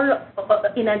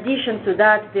in addition to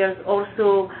that, there's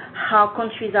also how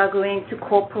countries are going to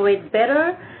cooperate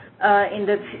better in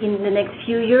the next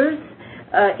few years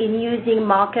in using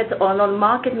market or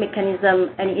non-market mechanism,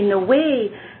 and in a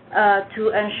way to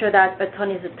ensure that a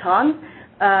ton is a ton,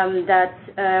 that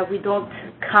we don't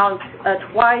count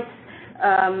twice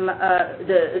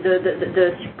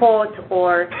the support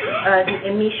or the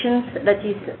emissions that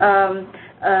is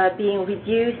being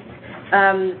reduced.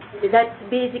 That's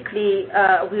basically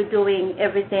we're doing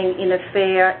everything in a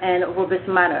fair and robust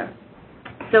manner.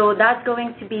 So that's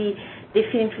going to be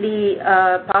definitely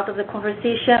part of the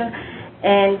conversation,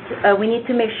 and we need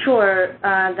to make sure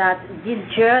that this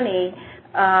journey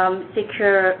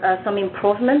secure some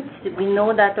improvements. We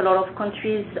know that a lot of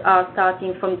countries are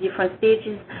starting from different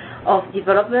stages of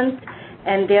development,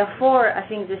 and therefore I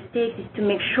think the stake is to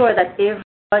make sure that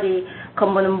everybody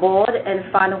come on board and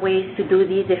find ways to do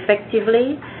this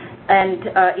effectively and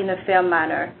in a fair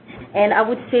manner. And I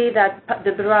would say that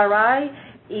the BRI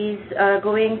is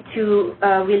going to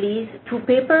release 2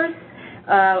 papers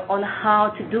on how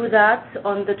to do that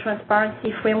on the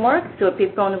transparency framework, so a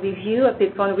paper on review, a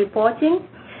paper on reporting.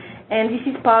 And this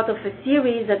is part of a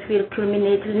series that will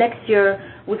culminate next year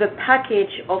with a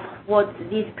package of what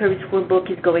this Paris Rulebook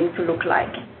is going to look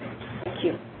like. Thank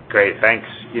you. Great, thanks,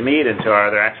 Umid. And to our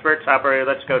other experts, operator,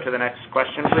 let's go to the next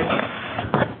question, please.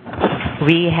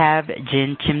 We have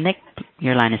Jean Chimnick.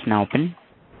 Your line is now open.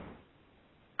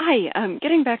 Hi,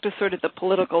 getting back to sort of the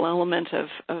political element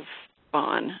of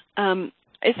Bonn.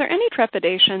 Is there any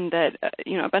trepidation that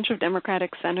a bunch of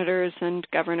Democratic senators and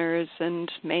governors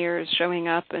and mayors showing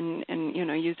up and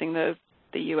using the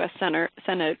U.S. Senate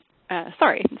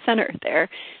there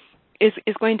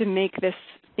is going to make this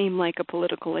seem like a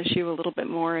political issue a little bit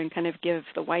more, and kind of give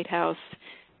the White House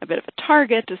a bit of a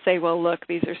target to say, well, look,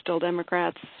 these are still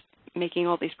Democrats making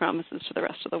all these promises to the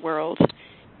rest of the world?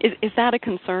 Is that a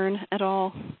concern at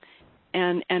all?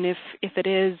 And if it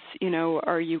is,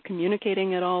 are you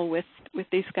communicating at all with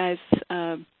these guys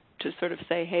to sort of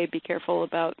say, hey, be careful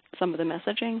about some of the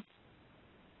messaging?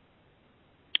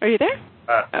 Are you there?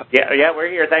 Yeah, we're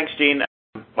here. Thanks, Jean.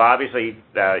 Well, obviously,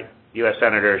 U.S.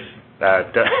 senators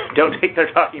don't take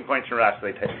their talking points from us.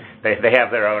 They have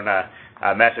their own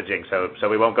messaging, so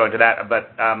we won't go into that.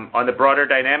 But on the broader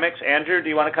dynamics, Andrew, do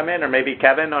you want to come in, or maybe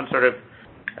Kevin, on sort of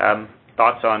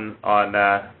thoughts on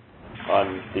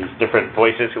these different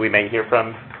voices who we may hear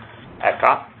from at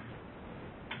COP?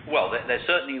 Well, there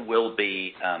certainly will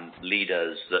be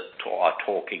leaders that are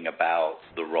talking about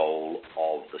the role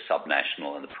of the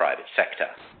subnational and the private sector,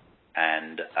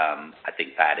 and I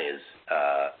think that is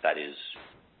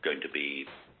going to be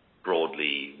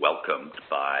broadly welcomed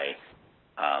by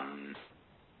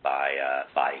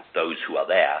those who are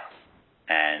there.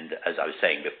 And as I was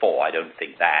saying before, I don't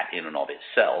think that in and of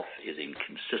itself is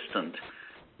inconsistent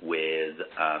with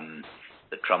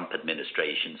the Trump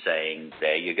administration saying,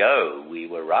 there you go, we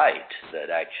were right, that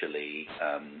actually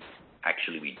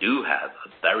we do have a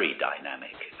very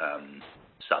dynamic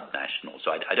subnational.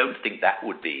 So I don't think that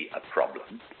would be a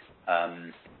problem.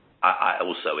 I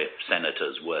also, if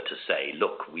senators were to say,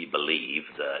 look, we believe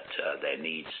that there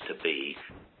needs to be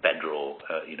federal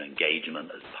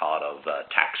engagement as part of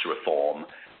tax reform,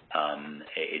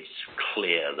 it's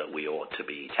clear that we ought to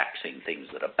be taxing things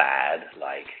that are bad,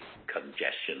 like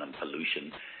congestion and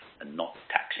pollution, and not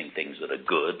taxing things that are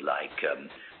good, like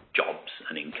jobs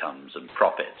and incomes and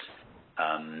profits.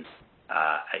 But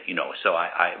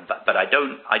I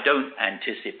don't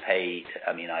anticipate.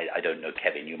 I mean, I don't know,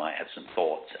 Kevin, you might have some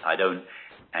thoughts. I don't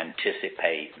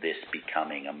anticipate this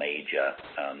becoming a major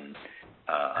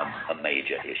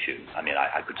issue. I mean,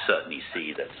 I could certainly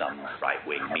see that some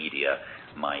right-wing media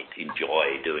might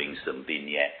enjoy doing some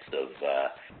vignettes of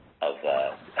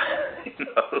the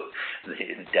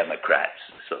Democrats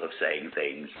sort of saying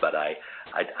things, but I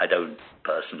don't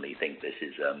personally think this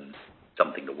is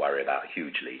something to worry about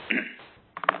hugely.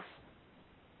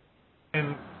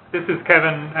 This is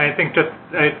Kevin. I think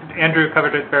Andrew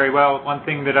covered it very well. One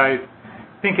thing that I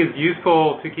think is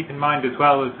useful to keep in mind as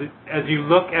well is that as you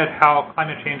look at how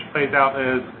climate change plays out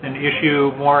as an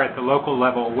issue more at the local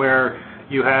level, where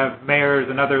you have mayors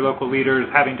and other local leaders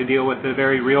having to deal with the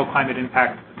very real climate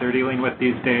impacts that they're dealing with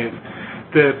these days,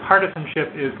 the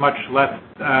partisanship is much less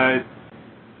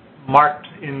marked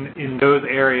in those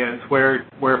areas where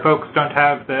folks don't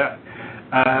have the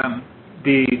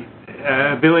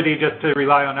ability just to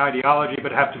rely on ideology,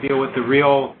 but have to deal with the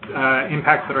real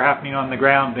impacts that are happening on the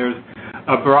ground. There's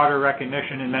a broader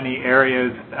recognition in many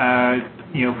areas,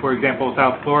 for example,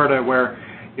 South Florida, where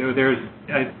there's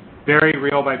a very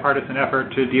real bipartisan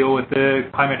effort to deal with the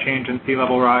climate change and sea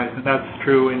level rise, and that's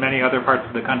true in many other parts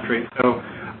of the country. So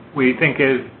we think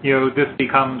as this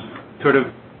becomes sort of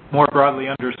more broadly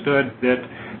understood, that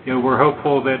we're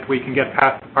hopeful that we can get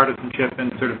past the partisanship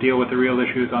and sort of deal with the real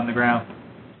issues on the ground.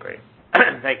 Great.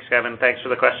 Thanks, Kevin. Thanks for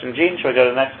the question, Gene. Shall we go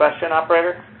to the next question,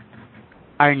 operator?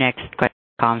 Our next question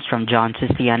comes from John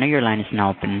Siciliano. Your line is now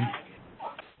open.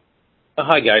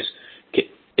 Hi, guys.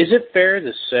 Is it fair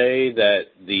to say that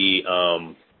the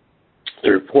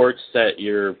reports that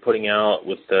you're putting out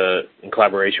in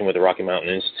collaboration with the Rocky Mountain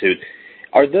Institute,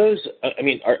 are those,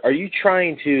 are you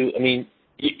trying to,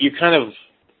 you kind of,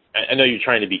 I know you're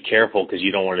trying to be careful because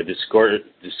you don't want to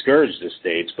discourage the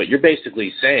states, but you're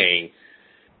basically saying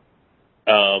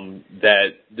that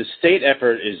the state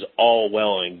effort is all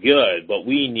well and good, but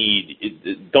we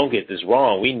need, don't get this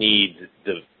wrong, we need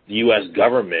the U.S.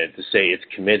 government to say it's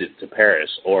committed to Paris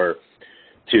or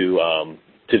to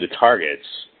the targets.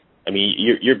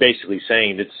 You're basically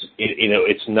saying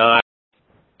it's not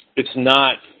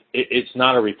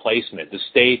a replacement. The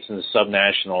states and the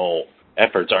subnational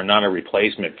efforts are not a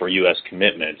replacement for U.S.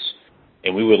 commitments,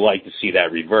 and we would like to see that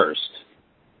reversed.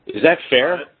 Is that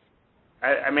fair?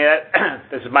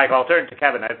 This is Mike. I'll turn to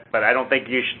Kevin, but I don't think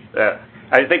you should.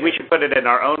 I think we should put it in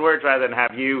our own words rather than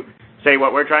have you say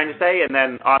what we're trying to say, and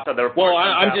then also the report. Well,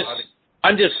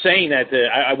 I'm just saying that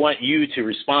I want you to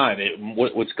respond.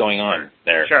 What's going on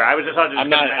there? Sure. I was just. I'm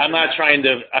not trying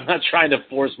to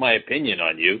force my opinion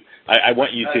on you. I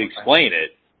want you to explain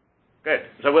it. Good.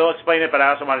 So we'll explain it, but I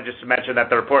also wanted just to mention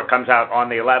that the report comes out on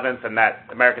the 11th, and that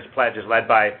America's Pledge is led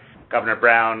by Governor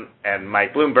Brown and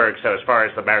Mike Bloomberg. So as far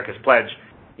as America's Pledge,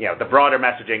 the broader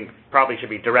messaging probably should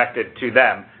be directed to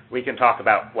them. We can talk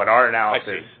about what our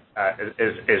analysis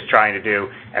is trying to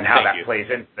do and how that plays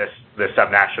into this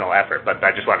subnational effort. But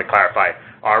I just wanted to clarify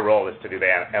our role is to do the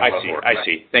analytical work. I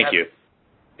see. Thank you.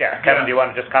 Yeah. Kevin, do you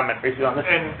want to just comment briefly on this?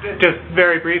 And just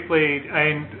very briefly,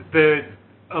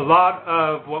 a lot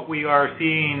of what we are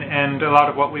seeing and a lot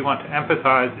of what we want to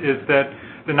emphasize is that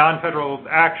the non-federal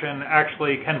action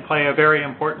actually can play a very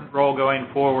important role going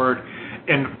forward.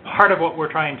 And part of what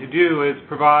we're trying to do is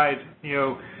provide,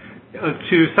 to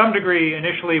some degree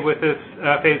initially with this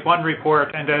Phase 1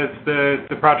 report, and as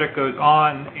the project goes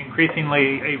on,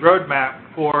 increasingly a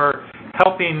roadmap for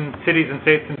helping cities and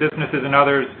states and businesses and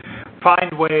others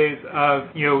find ways of,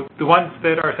 the ones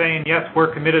that are saying, yes,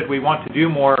 we're committed, we want to do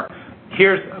more,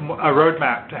 here's a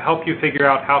roadmap to help you figure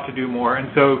out how to do more.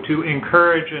 And so to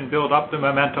encourage and build up the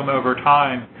momentum over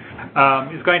time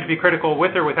is going to be critical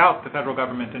with or without the federal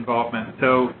government involvement.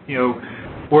 So,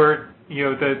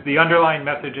 the underlying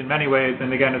message in many ways,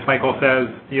 and again, as Michael says,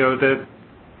 the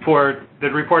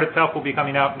report itself will be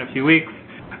coming out in a few weeks.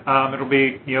 It'll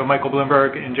be, Michael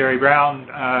Bloomberg and Jerry Brown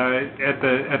at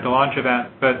the launch event.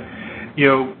 But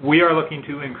we are looking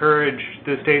to encourage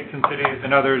the states and cities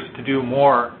and others to do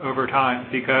more over time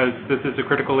because this is a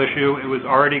critical issue. It was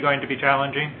already going to be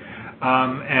challenging,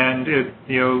 and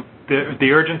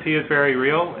the urgency is very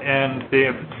real, and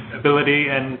the ability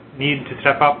and need to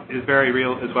step up is very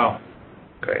real as well.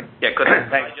 Great. Yeah, could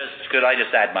I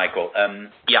just add, Michael?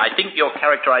 I think your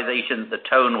characterization, the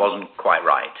tone wasn't quite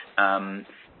right.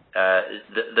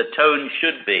 The tone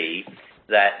should be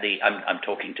that I'm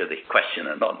talking to the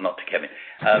questioner, not to Kevin.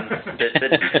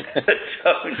 The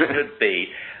tone should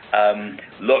be,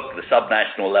 look, the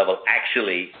subnational level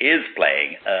actually is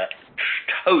playing a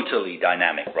totally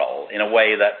dynamic role in a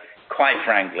way that, quite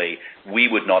frankly, we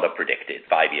would not have predicted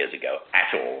 5 years ago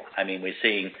at all. We're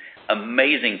seeing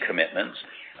amazing commitments.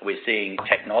 We're seeing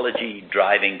technology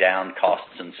driving down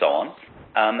costs and so on.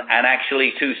 And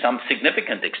actually, to some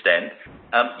significant extent,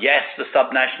 yes, the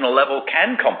subnational level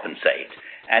can compensate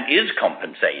and is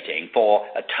compensating for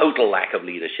a total lack of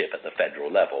leadership at the federal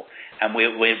level. And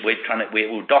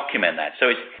we'll document that.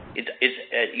 So it's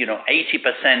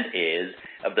 80%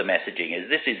 of the messaging is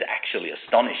this is actually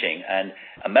astonishing, and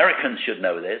Americans should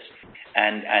know this.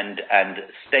 And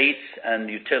states and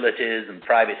utilities and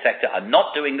private sector are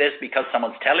not doing this because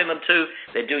someone's telling them to.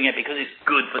 They're doing it because it's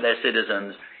good for their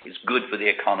citizens, it's good for the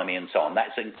economy, and so on.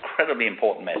 That's an incredibly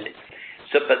important message.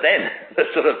 So, but then,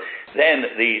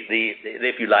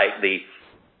 if you like, the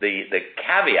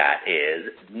caveat is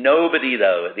nobody,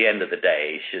 though, at the end of the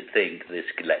day, should think this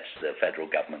lets the federal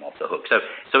government off the hook. So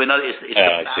in other, it's the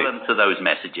balance of those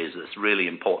messages that's really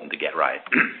important to get right.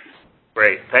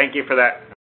 Great. Thank you for that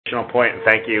additional point, and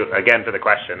thank you again for the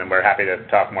question, and we're happy to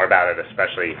talk more about it,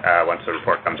 especially once the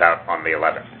report comes out on the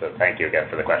 11th. So thank you again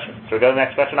for the question. So we go to the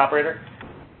next question, operator?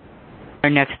 Our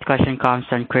next question comes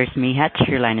from Chris Mehat.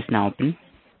 Your line is now open.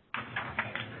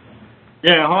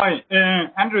 Yeah, hi.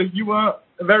 Andrew, you were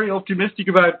very optimistic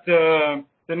about the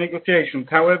negotiations.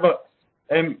 However,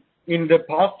 in the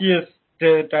past years,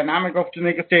 the dynamic of the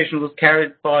negotiation was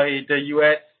carried by the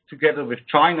U.S. together with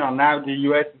China. Now the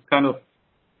U.S. is kind of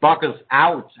buggers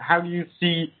out. How do you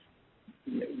see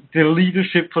the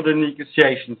leadership for the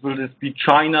negotiations? Will this be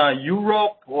China,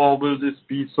 Europe, or will this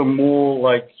be some more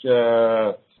like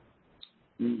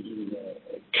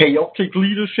chaotic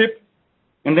leadership?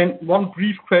 And then one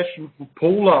brief question for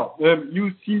Paula.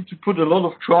 You seem to put a lot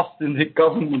of trust in the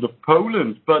government of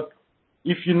Poland, but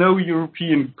if you know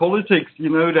European politics, you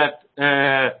know that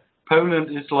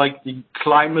Poland is like the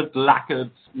climate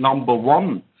laggard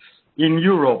 #1 in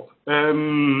Europe.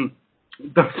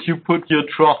 Does you put your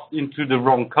trust into the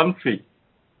wrong country?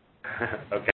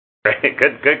 Okay,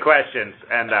 great. Good questions.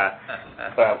 And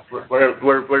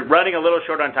we're running a little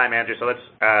short on time, Andrew. So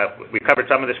we covered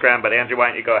some of this ground, but Andrew, why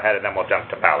don't you go ahead and then we'll jump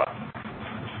to Paula.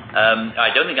 I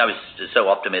don't think I was so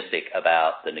optimistic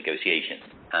about the negotiations.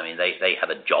 I mean, they have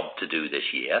a job to do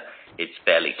this year. It's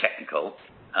fairly technical.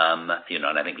 And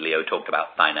I think Leo talked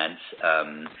about finance.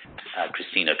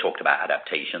 Christina talked about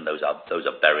adaptation. Those are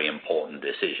very important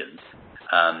decisions.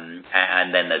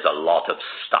 And then there's a lot of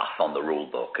stuff on the rule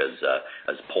book,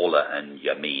 as Paula and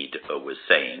Yamid was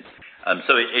saying.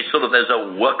 So it's sort of there's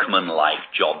a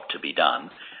workman-like job to be done.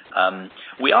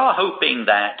 We are hoping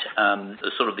that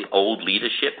sort of the old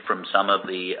leadership from some of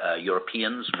the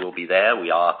Europeans will be there.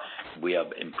 We are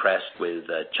impressed with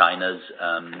China's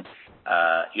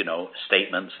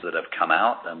statements that have come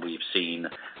out, and we've seen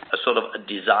a sort of a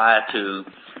desire to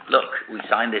look. We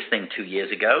signed this thing 2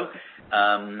 years ago.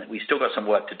 We still got some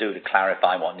work to do to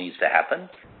clarify what needs to happen.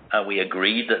 We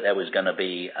agreed that there was going to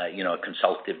be a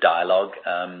consultative dialogue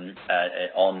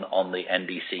on the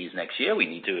NDCs next year. We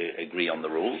need to agree on the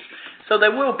rules. So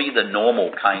there will be the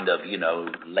normal kind of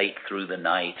late through the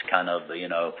night kind of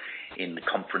in the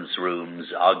conference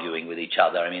rooms arguing with each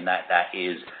other. I mean that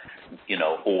is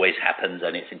always happens,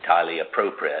 and it's entirely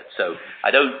appropriate. So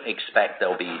I don't expect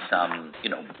there'll be some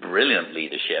brilliant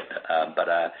leadership, but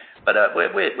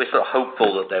we're sort of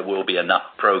hopeful that there will be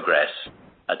enough progress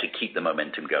to keep the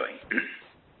momentum going.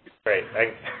 Great.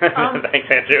 Thanks. Thanks,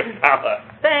 Andrew. Paula.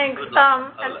 Thanks.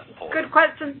 Good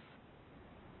question.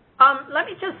 Let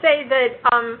me just say that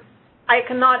I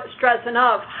cannot stress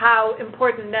enough how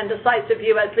important and decisive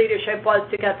U.S. leadership was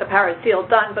to get the Paris deal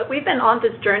done. But we've been on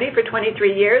this journey for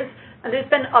 23 years, and there's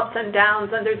been ups and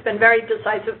downs, and there's been very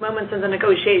decisive moments in the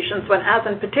negotiations when it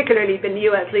hasn't particularly been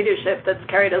U.S. leadership that's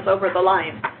carried us over the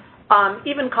line.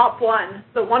 Even COP1,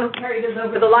 the one who carried us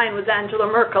over the line was Angela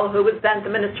Merkel, who was then the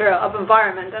Minister of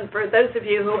Environment. And for those of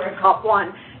you who were at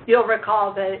COP1, you'll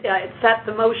recall that it set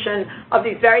the motion of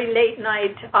these very late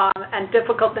night and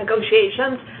difficult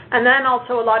negotiations, and then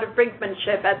also a lot of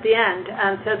brinkmanship at the end.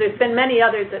 And so there's been many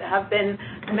other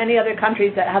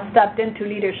countries that have stepped into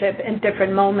leadership in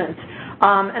different moments.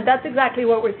 And that's exactly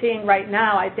what we're seeing right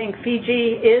now. I think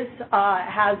Fiji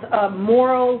has a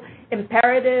moral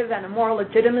imperative and a moral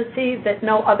legitimacy that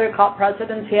no other COP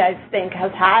presidency, I think,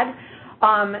 has had.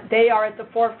 They are at the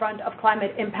forefront of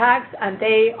climate impacts, and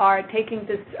they are taking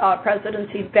this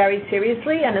presidency very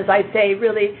seriously. And as I say,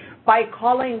 really, by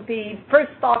calling the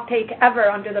first stocktake ever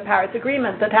under the Paris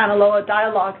Agreement, the Tanaloa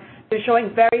Dialogue, they're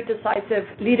showing very decisive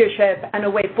leadership and a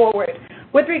way forward.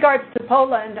 With regards to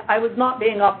Poland, I was not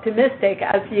being optimistic,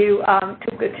 as you,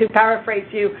 to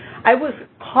paraphrase you. I was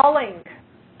calling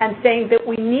and saying that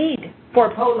we need for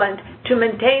Poland to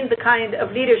maintain the kind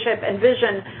of leadership and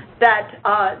vision that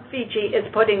Fiji is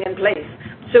putting in place.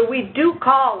 So we do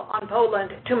call on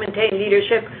Poland to maintain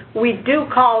leadership. We do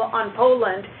call on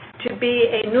Poland to be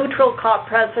a neutral COP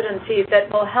presidency that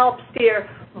will help steer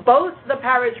both the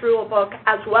Paris Rulebook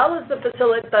as well as the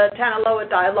Tanaloa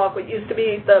Dialogue, what used to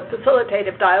be the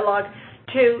facilitative dialogue,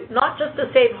 to not just a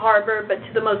safe harbor, but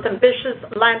to the most ambitious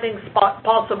landing spot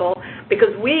possible,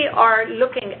 because we are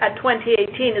looking at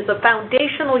 2018 as a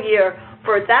foundational year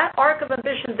for that arc of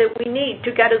ambition that we need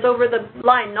to get us over the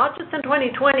line, not just in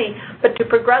 2020, but to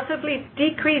progressively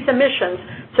decrease emissions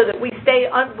so that we stay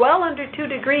well under 2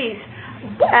 degrees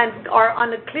and are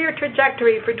on a clear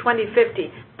trajectory for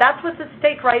 2050. That's what's at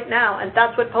stake right now, and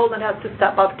that's what Poland has to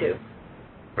step up to.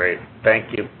 Great.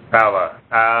 Thank you, Paula.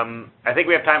 I think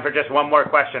we have time for just one more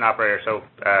question, operator, so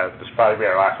this will probably be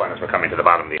our last one as we're coming to the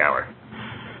bottom of the hour.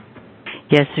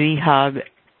 Yes, we have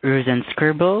Roseanne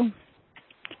Skirble.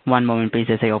 One moment, please,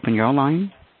 as I open your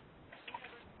line.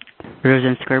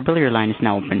 Roseanne Skirble, your line is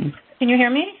now open. Can you hear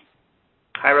me?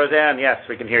 Hi, Roseanne. Yes,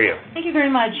 we can hear you. Thank you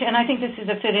very much, and I think this is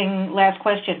a fitting last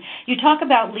question. You talk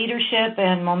about leadership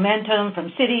and momentum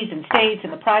from cities and states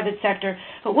and the private sector,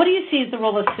 but what do you see as the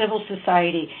role of civil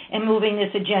society in moving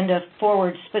this agenda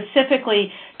forward,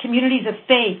 specifically communities of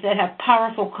faith that have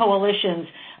powerful coalitions,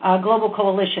 global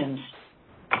coalitions?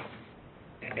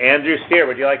 Andrew Steer,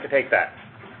 would you like to take that?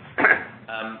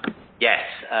 Yes,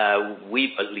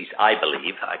 at least I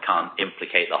believe, I can't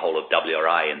implicate the whole of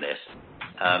WRI in this,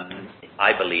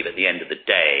 I believe at the end of the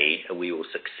day we will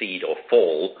succeed or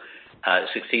fail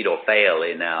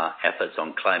in our efforts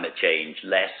on climate change,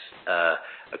 less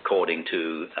according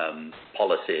to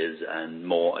policies and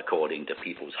more according to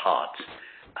people's hearts.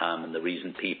 And the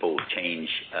reason people change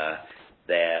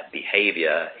their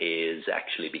behavior is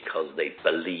actually because they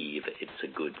believe it's a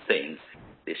good thing.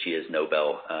 This year's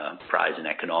Nobel Prize in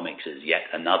Economics is yet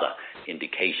another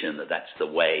indication that that's the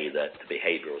way that the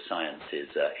behavioral science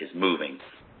is moving.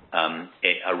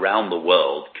 Around the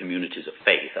world, communities of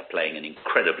faith are playing an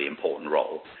incredibly important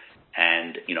role.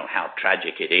 And, how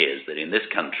tragic it is that in this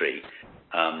country,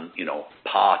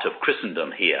 part of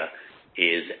Christendom here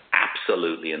is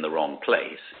absolutely in the wrong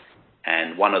place.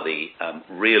 And one of the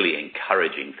really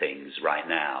encouraging things right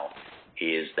now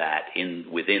is that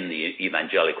within the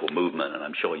evangelical movement, and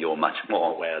I'm sure you're much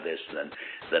more aware of this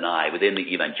than I, within the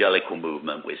evangelical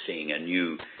movement, we're seeing a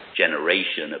new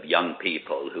generation of young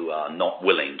people who are not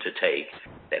willing to take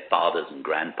their fathers and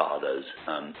grandfathers'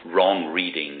 wrong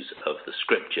readings of the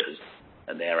scriptures,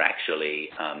 and they're actually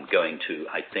going to,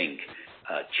 I think,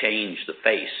 change the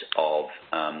face of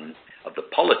the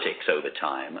politics over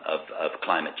time of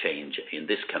climate change in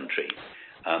this country.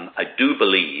 I do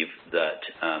believe that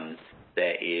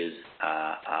there is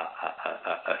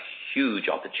a huge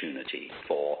opportunity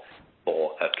for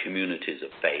communities of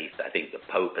faith. I think the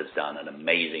Pope has done an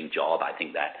amazing job. I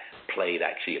think that played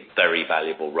actually a very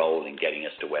valuable role in getting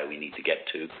us to where we need to get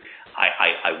to.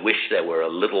 I wish there were a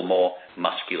little more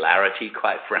muscularity,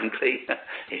 quite frankly,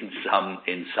 in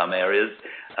some areas,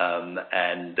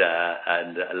 and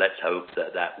let's hope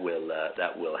that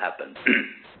will happen.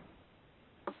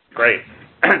 Great.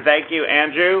 Thank you,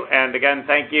 Andrew, and again,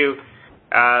 thank you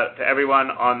to everyone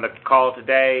on the call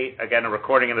today. Again, a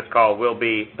recording of this call will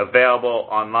be available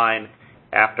online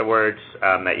afterwards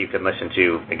that you can listen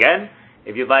to again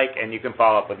if you'd like, and you can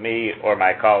follow up with me or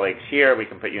my colleagues here. We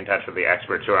can put you in touch with the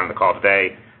experts who are on the call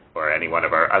today or any one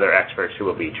of our other experts who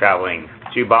will be traveling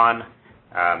to Bonn.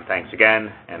 Thanks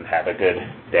again, and have a good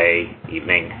day,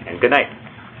 evening, and good night.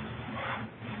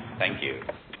 Thank you.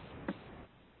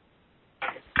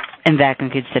 And that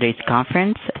concludes today's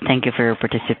conference. Thank you for your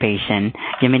participation.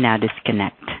 You may now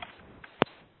disconnect.